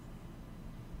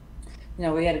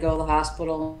 we had to go to the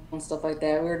hospital and stuff like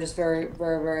that. We were just very,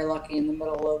 very, very lucky in the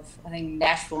middle of, I think,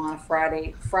 Nashville on a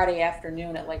Friday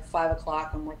afternoon at like 5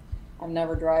 o'clock. I'm like, I'm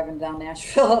never driving down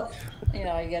Nashville.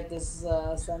 I get this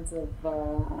sense of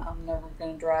I'm never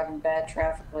going to drive in bad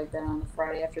traffic like that on a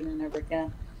Friday afternoon ever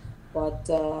again. But,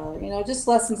 just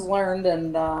lessons learned,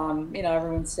 and,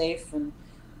 everyone's safe, and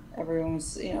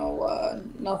everyone's,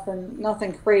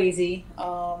 nothing crazy.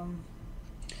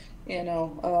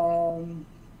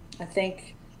 I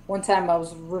think one time I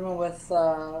was rooming with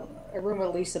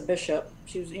Lisa Bishop.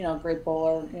 She was, a great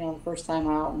bowler, the first time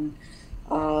out. And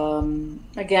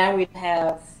again, we'd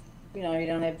have, you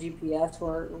don't have GPS.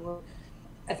 We're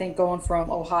I think, going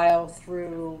from Ohio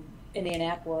through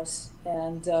Indianapolis.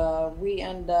 And we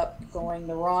end up going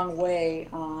the wrong way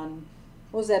on,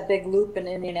 what was that big loop in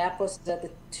Indianapolis? Is that the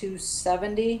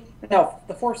 270? No,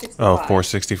 the 465. Oh,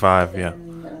 465, yeah.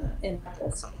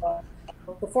 Indianapolis.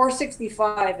 The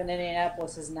 465 in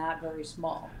Indianapolis is not very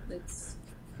small.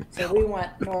 So we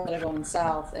went north of going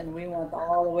south, and we went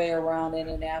all the way around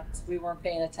Indianapolis. We weren't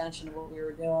paying attention to what we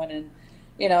were doing, and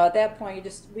at that point,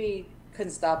 we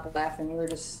couldn't stop laughing. We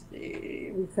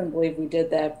couldn't believe we did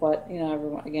that. But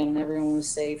everyone was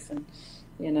safe, and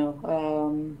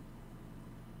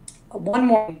one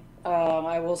more.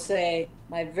 I will say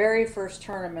my very first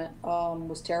tournament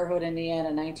was Terre Haute,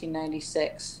 Indiana,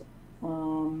 1996. I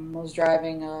was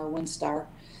driving a Windstar,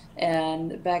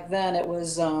 and back then it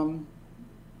was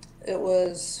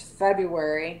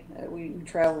February. We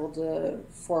traveled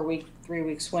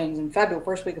 3-week swings in February.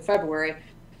 First week of February,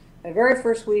 my very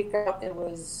first week out, it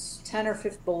was 10 or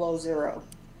 15 below zero.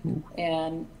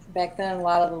 And back then, a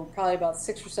lot of them, probably about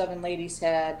 6 or 7 ladies,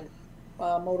 had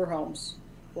motorhomes.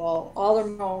 Well, all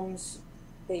their homes,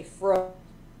 they froze.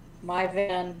 My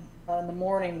van in the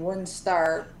morning wouldn't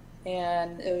start,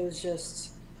 and it was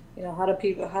just, how do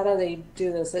they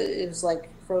do this? It was like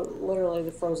literally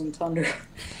the frozen tundra,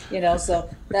 So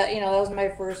that that was my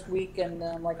first week, and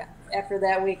after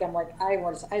that week, I'm like, I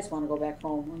just want to go back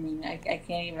home. I mean, I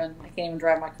can't even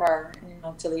drive my car,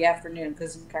 till the afternoon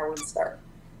because the car wouldn't start.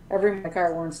 My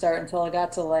car wouldn't start until I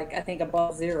got to I think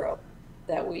above zero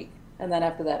that week, and then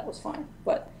after that it was fine.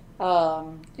 But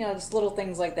just little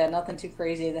things like that, nothing too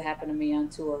crazy that happened to me on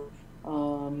tour.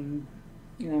 Again,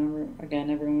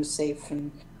 everyone was safe,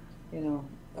 and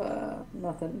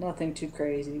nothing too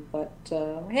crazy, but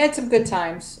we had some good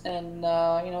times, and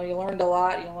you learned a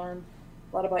lot. You learned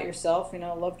a lot about yourself.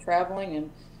 Love traveling,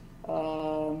 and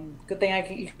good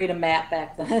thing you could read a map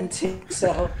back then too.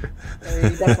 So you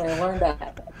definitely learned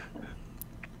that.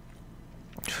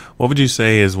 What would you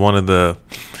say is one of the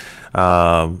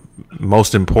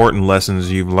most important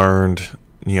lessons you've learned,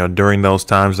 during those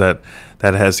times that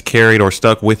has carried or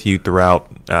stuck with you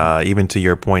throughout, even to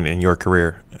your point in your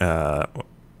career?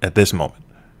 at this moment?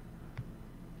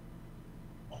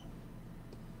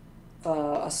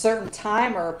 A certain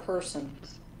time or a person?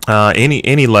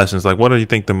 Any lessons? Like, what do you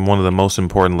think one of the most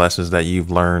important lessons that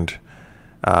you've learned,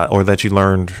 or that you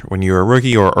learned when you were a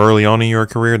rookie or early on in your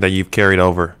career that you've carried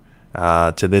over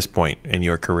to this point in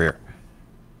your career?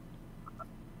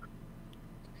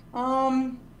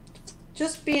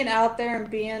 Just being out there and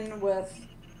being with,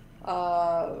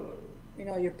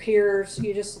 your peers.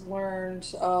 You just learned,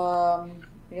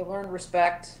 you learn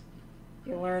respect.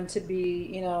 You learn to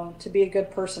be, to be a good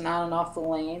person on and off the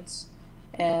lanes,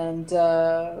 and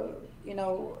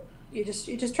you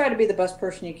just try to be the best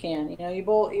person you can. You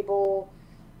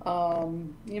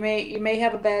may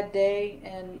have a bad day,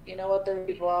 and you know what, there are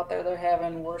people out there that are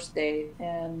having worse days,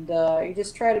 and you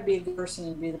just try to be a good person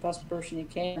and be the best person you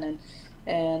can,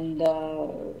 and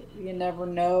you never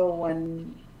know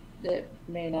when it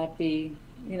may not be,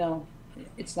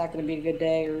 it's not going to be a good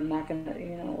day, or not going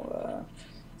to,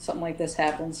 something like this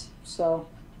happens. So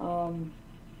a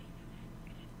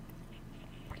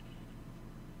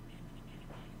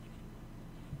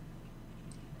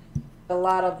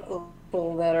lot of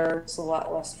people that are just a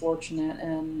lot less fortunate,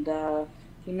 and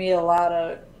you meet a lot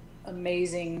of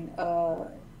amazing,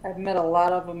 I've met a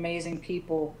lot of amazing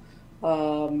people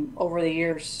over the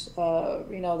years.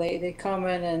 They come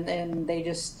in and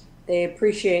they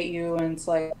appreciate you, and it's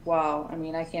like, wow, I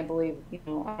mean, I can't believe,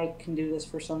 I can do this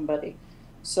for somebody.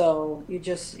 So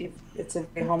it's a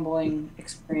very humbling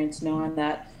experience knowing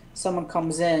that someone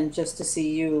comes in just to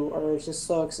see you, or is just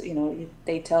so,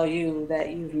 they tell you that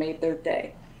you've made their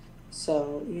day.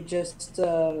 So you just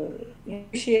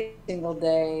appreciate every single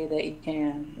day that you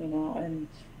can,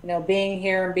 and being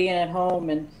here and being at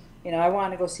home, and I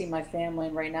want to go see my family,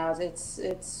 and right now it's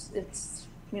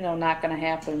not going to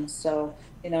happen. So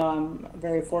I'm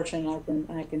very fortunate.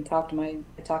 I can talk to my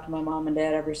mom and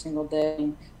dad every single day,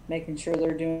 and making sure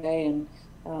they're doing okay. And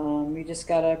you just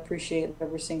got to appreciate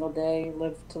every single day,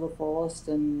 live to the fullest,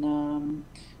 and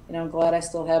I'm glad I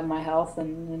still have my health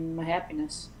and my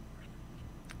happiness.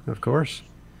 Of course.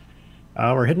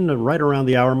 We're hitting right around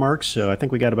the hour mark, so I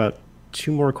think we got about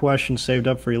 2 more questions saved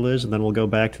up for you, Liz, and then we'll go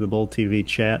back to the Bold TV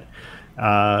chat.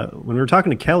 When we were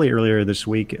talking to Kelly earlier this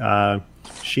week,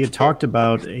 she had talked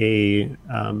about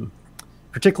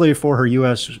particularly for her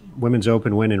U.S. Women's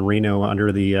Open win in Reno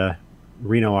under the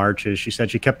Reno arches, she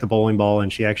said she kept the bowling ball,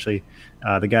 and she actually,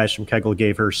 the guys from Kegel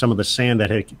gave her some of the sand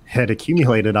that had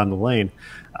accumulated on the lane.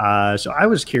 So I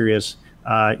was curious,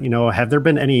 have there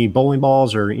been any bowling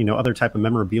balls or, other type of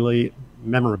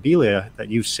memorabilia that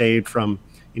you've saved from,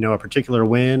 a particular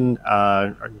win? Do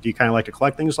you kind of like to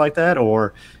collect things like that,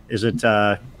 or is it,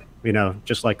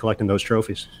 just like collecting those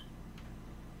trophies?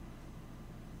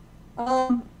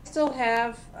 Still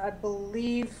have, I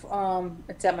believe,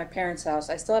 it's at my parents' house.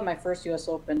 I still have my first U.S.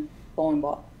 Open bowling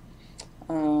ball.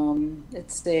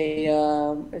 It's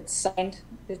signed.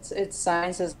 It's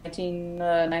signed, says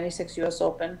 1996 U.S.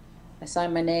 Open. I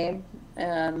signed my name,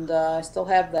 and I still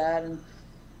have that. And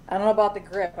I don't know about the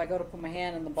grip. I go to put my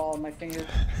hand in the ball, and my fingers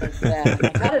like that.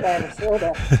 Like, how did I ever throw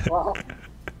that ball?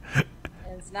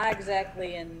 And it's not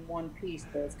exactly in one piece,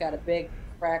 but it's got a big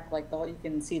crack, like you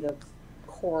can see the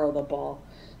core of the ball.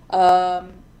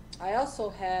 I also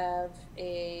have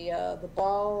the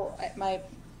ball at my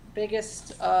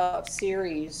biggest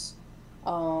series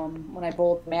when I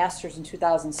bowled Masters in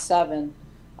 2007.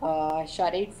 I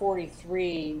shot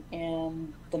 843,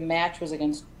 and the match was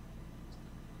against,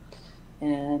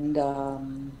 and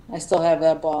I still have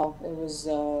that ball.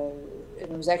 It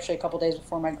was actually a couple days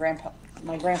before my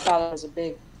grandfather was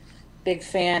a big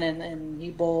fan, and he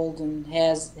bowled and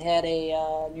had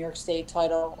a New York State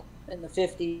title in the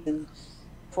 50s, and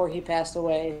before he passed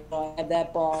away. So I had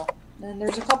that ball, and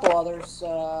there's a couple others.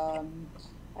 I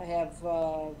have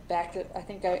I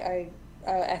think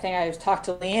I was talked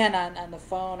to Leanne on the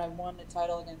phone. I won the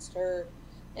title against her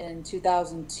in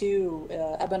 2002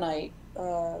 Ebonite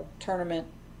tournament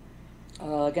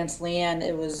against Leanne.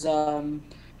 It was I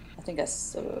think a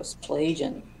special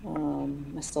agent.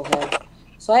 I still have.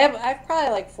 So I've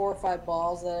probably like 4 or 5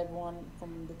 balls that I've won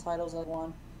from the titles I've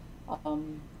won.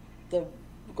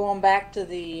 Going back to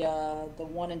the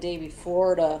one in Davie,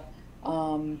 Florida,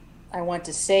 I went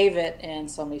to save it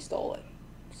and somebody stole it.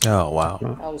 Oh wow!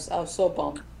 I was so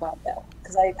bummed about that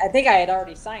because I think I had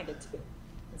already signed it too,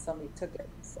 and somebody took it.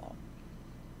 So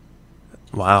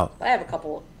wow! I have a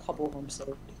couple of them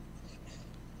saved.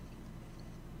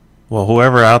 Well,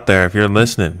 whoever out there, if you're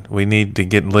listening, we need to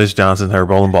get Liz Johnson her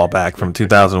bowling ball back from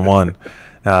 2001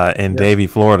 in Davie,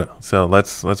 Florida. So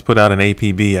let's put out an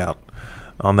APB out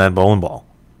on that bowling ball.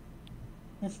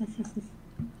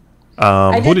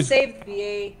 I did save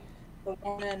the the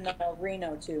one in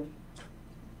Reno too.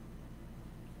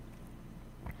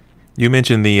 You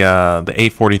mentioned the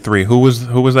 843. Who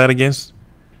was that against?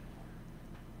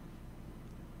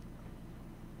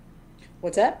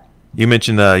 What's that? You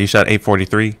mentioned you shot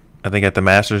 843. I think at the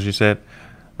Masters. You said.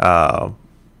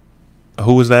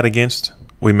 Who was that against?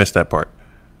 We missed that part.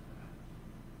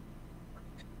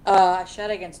 I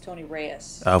shot against Tony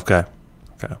Reyes. Okay.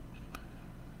 Yeah.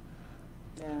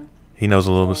 He knows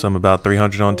a little bit something about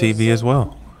 300 on TV as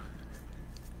well.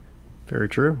 Very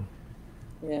true.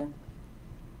 Yeah.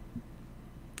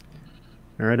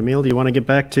 All right, Emil, do you want to get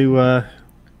back to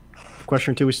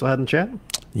question 2 we still had in the chat?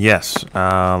 Yes.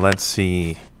 Let's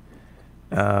see.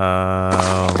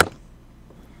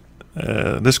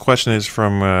 This question is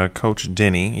from Coach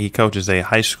Denny. He coaches a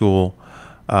high school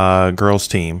girls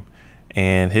team.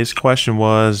 And his question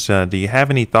was, do you have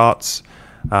any thoughts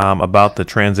about the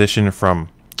transition from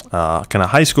kind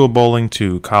of high school bowling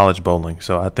to college bowling?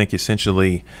 So I think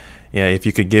essentially, yeah, if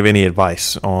you could give any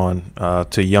advice on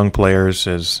to young players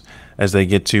as they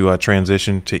get to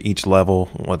transition to each level,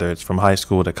 whether it's from high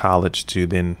school to college to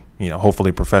then,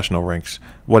 hopefully professional ranks,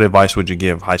 what advice would you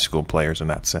give high school players in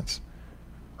that sense?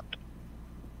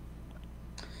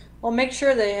 Well, make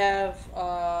sure they have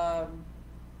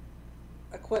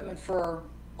equipment for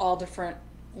all different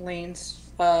lanes,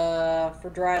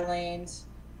 for dry lanes,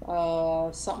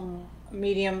 something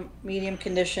medium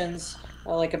conditions,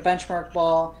 like a benchmark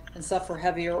ball, and stuff for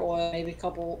heavier oil, maybe a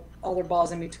couple other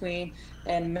balls in between,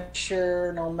 and make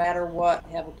sure no matter what,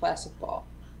 have a plastic ball.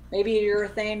 Maybe a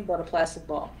urethane, but a plastic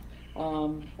ball.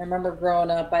 I remember growing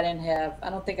up, I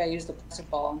don't think I used a plastic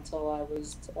ball until I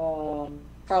was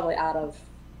probably out of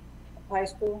high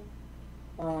school.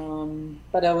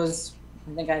 But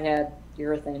I think I had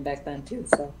urethane back then too,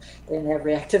 so they didn't have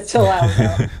reactive till I was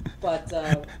out. But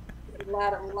a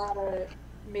lot of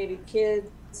maybe kids,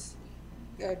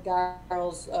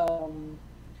 girls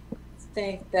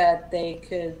think that they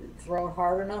could throw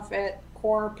hard enough at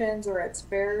corner pins or at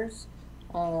spares,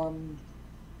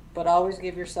 but always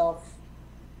give yourself,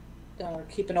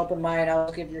 keep an open mind.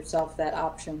 Always give yourself that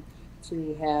option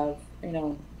to have,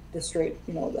 the straight,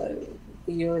 the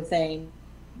urethane.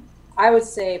 I would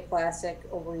say plastic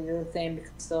over urethane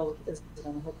because still is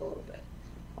going to hook a little bit.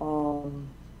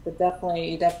 But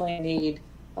you definitely need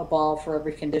a ball for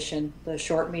every condition, the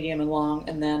short, medium, and long,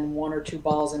 and then 1 or 2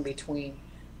 balls in between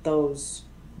those,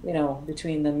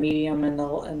 between the medium and the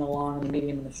long, and the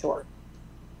medium and the short.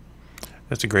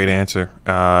 That's a great answer.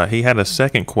 He had a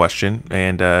second question,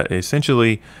 and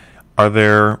essentially, are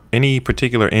there any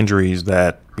particular injuries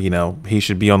that he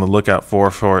should be on the lookout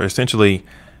for essentially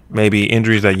maybe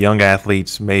injuries that young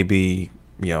athletes may be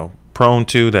prone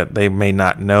to that they may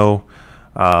not know,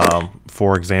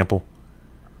 for example?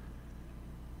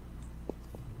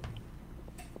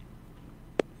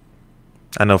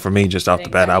 I know for me, just off the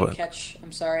bat, I would.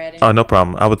 I'm sorry, I didn't. Oh, no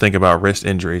problem. I would think about wrist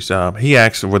injuries. He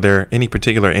asked, were there any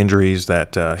particular injuries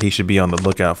that he should be on the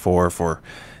lookout for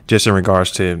just in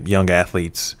regards to young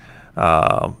athletes,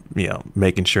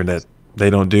 making sure that they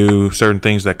don't do certain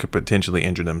things that could potentially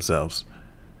injure themselves?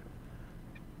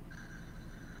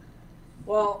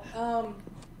 Well,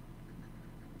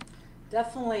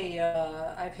 definitely,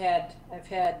 I've had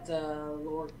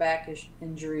lower back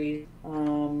injuries.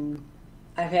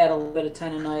 I've had a little bit of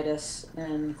tendonitis,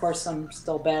 and of course, I'm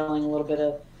still battling a little bit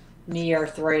of knee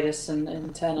arthritis and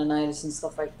tendonitis and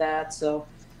stuff like that. So,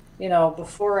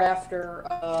 before, after,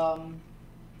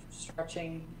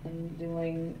 stretching and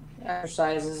doing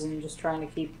exercises and just trying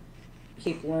to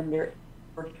keep limber.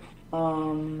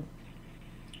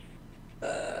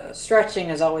 Stretching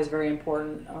is always very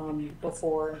important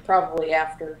before and probably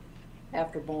after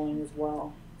bowling as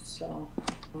well. So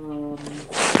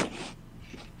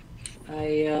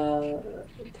I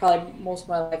probably most of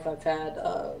my life I've had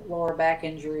lower back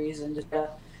injuries, and just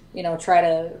try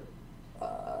to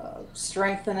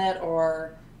strengthen it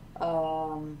or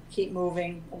keep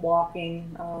moving,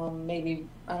 walking, maybe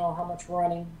I don't know how much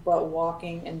running, but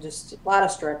walking, and just a lot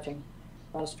of stretching,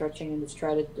 and just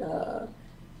try to.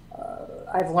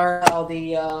 I've learned how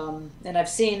and I've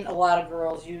seen a lot of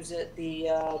girls use it.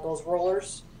 Those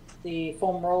rollers, the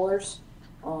foam rollers,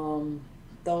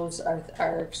 those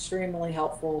are extremely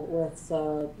helpful with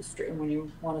when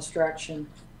you want to stretch and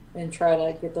try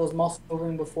to get those muscles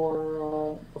moving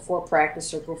before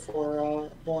practice or before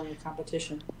bowling a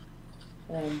competition.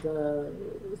 And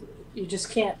you just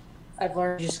can't. I've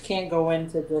learned you just can't go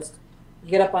into just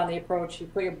get up on the approach, you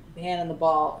put your hand in the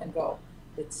ball and go.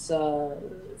 It's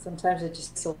sometimes it just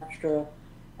takes some extra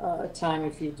time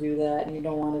if you do that, and you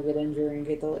don't want to get injured and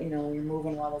get you're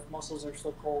moving while those muscles are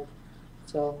so cold.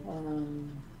 So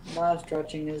A lot of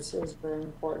stretching is very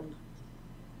important.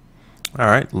 All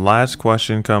right. Last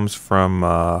question comes from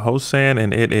Hosan,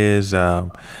 and it is: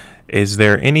 is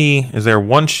there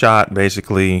one shot,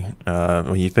 basically,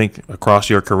 when you think across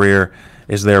your career,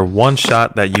 is there one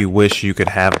shot that you wish you could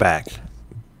have back,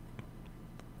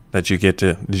 that you could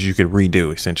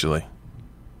redo, essentially?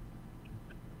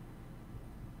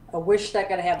 I wish that I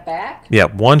could have back. Yeah,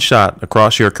 one shot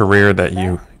across your career that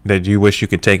you wish you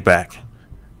could take back.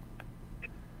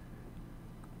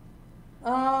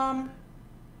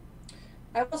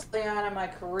 I was early on in my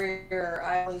career.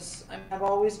 I've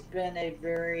always been a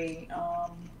very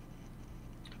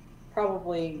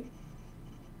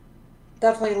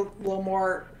definitely a little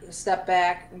more step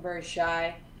back and very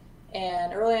shy.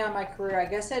 And early on in my career, I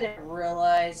guess I didn't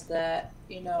realize that,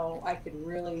 I could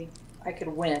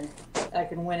win. I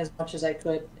could win as much as I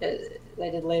could. I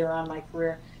did later on in my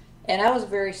career. And I was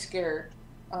very scared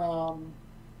when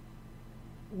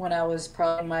I was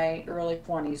probably in my early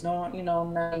 20s. Not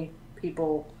many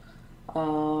people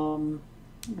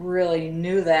really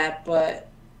knew that, but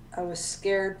I was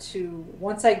scared to,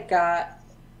 once I got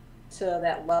to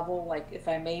that level, like if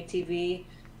I made TV,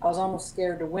 I was almost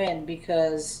scared to win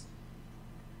because,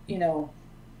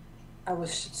 I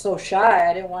was so shy.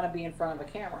 I didn't want to be in front of a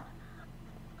camera.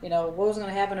 What was going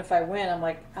to happen if I win? I'm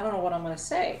like, I don't know what I'm going to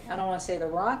say. I don't want to say the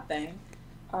wrong thing.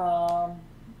 I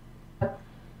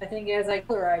think as I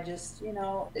grew, I just,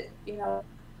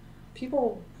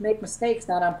 people make mistakes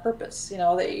not on purpose.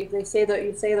 They say that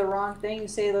you say the wrong thing, you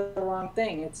say the wrong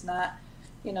thing. It's not,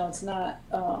 it's not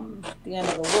the end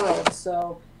of the world.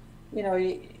 So,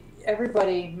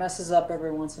 everybody messes up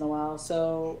every once in a while.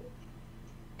 So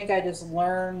I think I just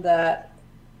learned that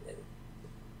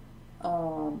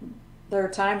there are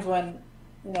times when,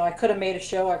 I could have made a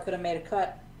show, I could have made a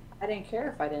cut. I didn't care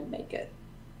if I didn't make it,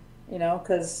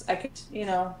 because I could,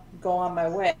 go on my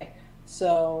way.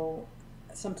 So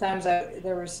sometimes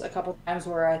there was a couple times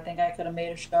where I think I could have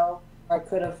made a show, or I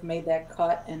could have made that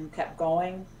cut and kept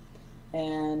going.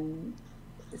 And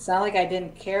it's not like I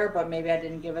didn't care, but maybe I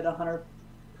didn't give it 100%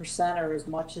 or as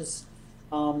much as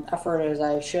effort as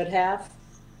I should have.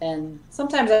 And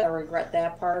sometimes I regret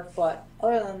that part, but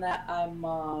other than that, I'm,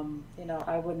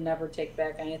 I would never take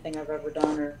back anything I've ever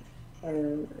done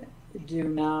or do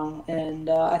now. And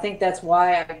I think that's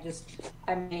why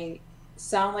I may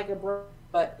sound like a bro,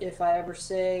 but if I ever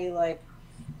say like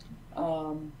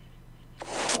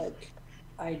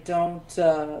I don't,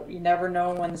 you never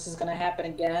know when this is going to happen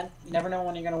again. You never know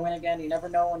when you're going to win again. You never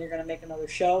know when you're going to make another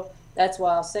show. That's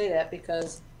why I'll say that,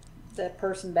 because that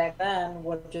person back then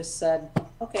would have just said,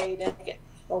 okay, you didn't make it.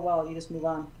 Oh, well, you just move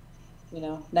on.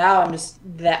 Now I'm just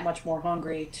that much more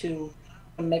hungry to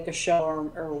make a show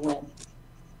or win.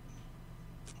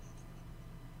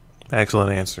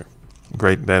 Excellent answer.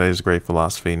 Great. That is great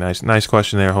philosophy. Nice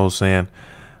question there, Hosan.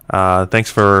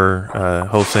 Thanks for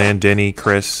Hosan, Denny,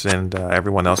 Chris, and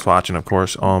everyone else watching, of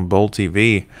course, on Bold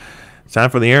TV. It's time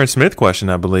for the Aaron Smith question,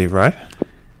 I believe, right?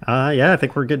 Yeah, I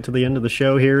think we're getting to the end of the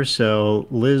show here. So,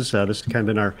 Liz, this has kind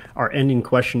of been our ending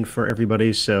question for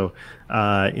everybody. So,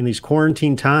 in these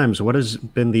quarantine times, what has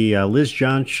been the Liz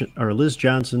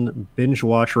Johnson binge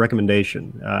watch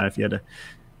recommendation? If you had to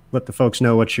let the folks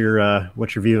know what you're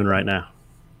viewing right now.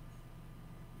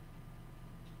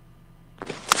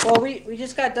 Well, we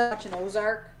just got done watching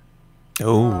Ozark.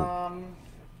 Oh.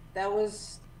 That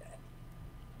was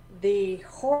the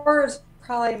horror's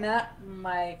probably not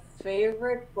my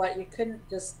favorite, but you couldn't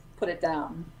just put it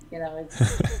down. It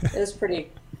was pretty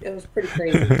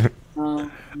crazy.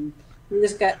 We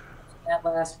just got that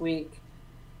last week.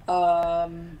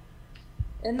 In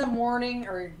the morning,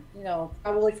 or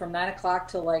probably from 9 o'clock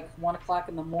to like 1 o'clock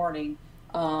in the morning,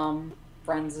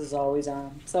 Friends is always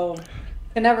on. So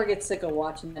I can never get sick of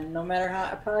watching them. No matter how,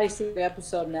 I probably see the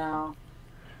episode now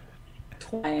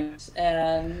twice,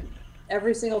 and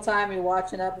every single time you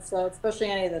watch an episode, especially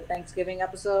any of the Thanksgiving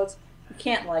episodes, you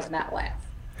can't not laugh.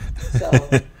 So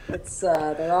it's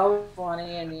they're always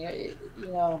funny, and it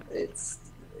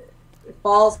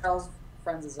falls how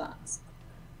Friends is on.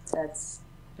 That's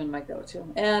been my go-to,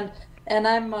 and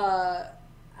I'm I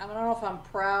don't know if I'm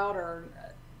proud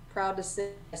to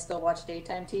say I still watch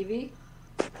daytime TV.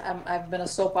 I've been a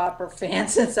soap opera fan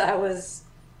since I was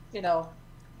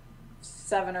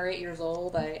 7 or 8 years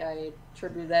old. I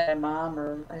attribute that to mom,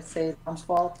 or I say it's mom's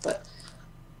fault, but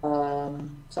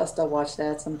so I still watch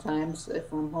that sometimes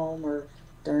if I'm home or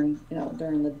during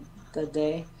the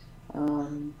day. I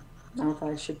don't know if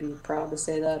I should be proud to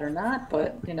say that or not,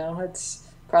 but it's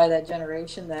probably that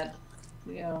generation that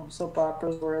soap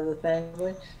operas were the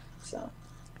thing. So,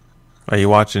 are you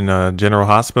watching General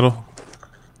Hospital?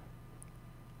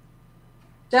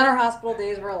 General Hospital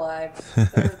days were alive.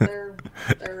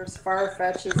 They're as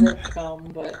far-fetched as they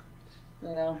come, but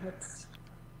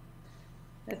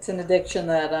it's an addiction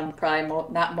that I'm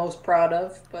probably not most proud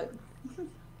of. But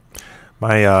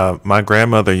my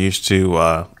grandmother used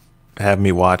to have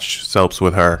me watch soaps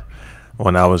with her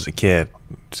when I was a kid.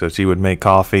 So she would make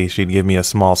coffee, she'd give me a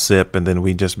small sip, and then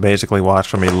we just basically watched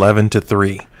from 11 to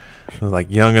 3.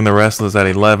 Like Young and the Restless at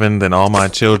 11, then All My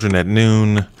Children at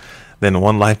noon, then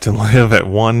One Life to Live at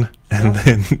 1, and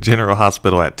then General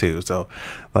Hospital at 2. So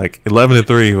like 11 to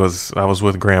 3 I was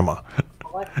with Grandma.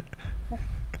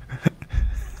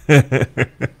 And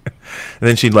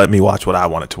then she'd let me watch what I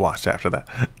wanted to watch after that.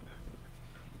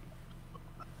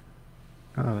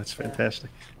 Oh, that's fantastic.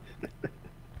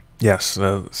 Yes.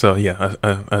 So yeah,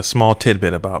 a small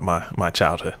tidbit about my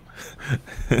childhood.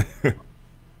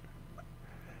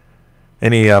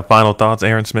 Any final thoughts,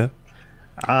 Aaron Smith?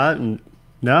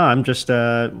 No, I'm just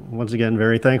once again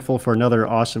very thankful for another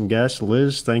awesome guest.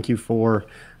 Liz, thank you for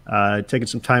taking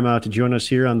some time out to join us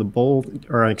here on the on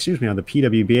the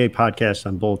PWBA podcast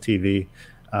on Bowl TV.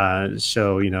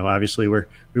 So obviously we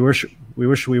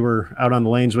wish we were out on the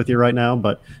lanes with you right now,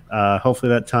 but hopefully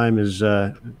that time is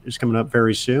coming up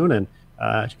very soon. And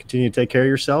continue to take care of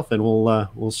yourself, and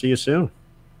we'll see you soon.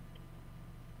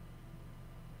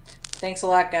 thanks a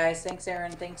lot, guys. Thanks,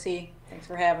 Aaron. Thanks, Thanks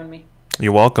for having me.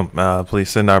 You're welcome. Please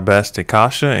send our best to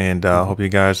Kasha, and hope you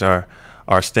guys are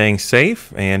staying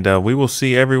safe. And we will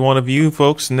see every one of you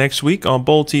folks next week on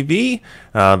Bowl TV,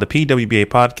 the PWBA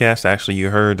podcast. Actually,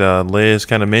 you heard Liz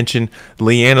kind of mention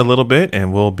Leanne a little bit,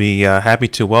 and we'll be happy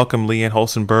to welcome Leanne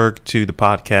Holstenberg to the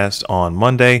podcast on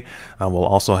Monday. We'll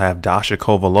also have Dasha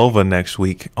Kovalova next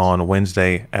week on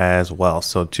Wednesday as well.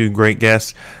 So 2 great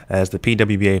guests as the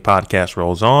PWBA podcast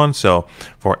rolls on. So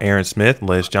for Aaron Smith,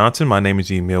 Liz Johnson, my name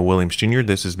is Emil Williams Jr.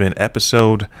 This has been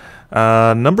episode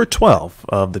number 12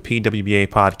 of the PWBA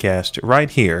podcast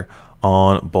right here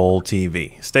on Bowl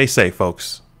TV. Stay safe,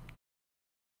 folks.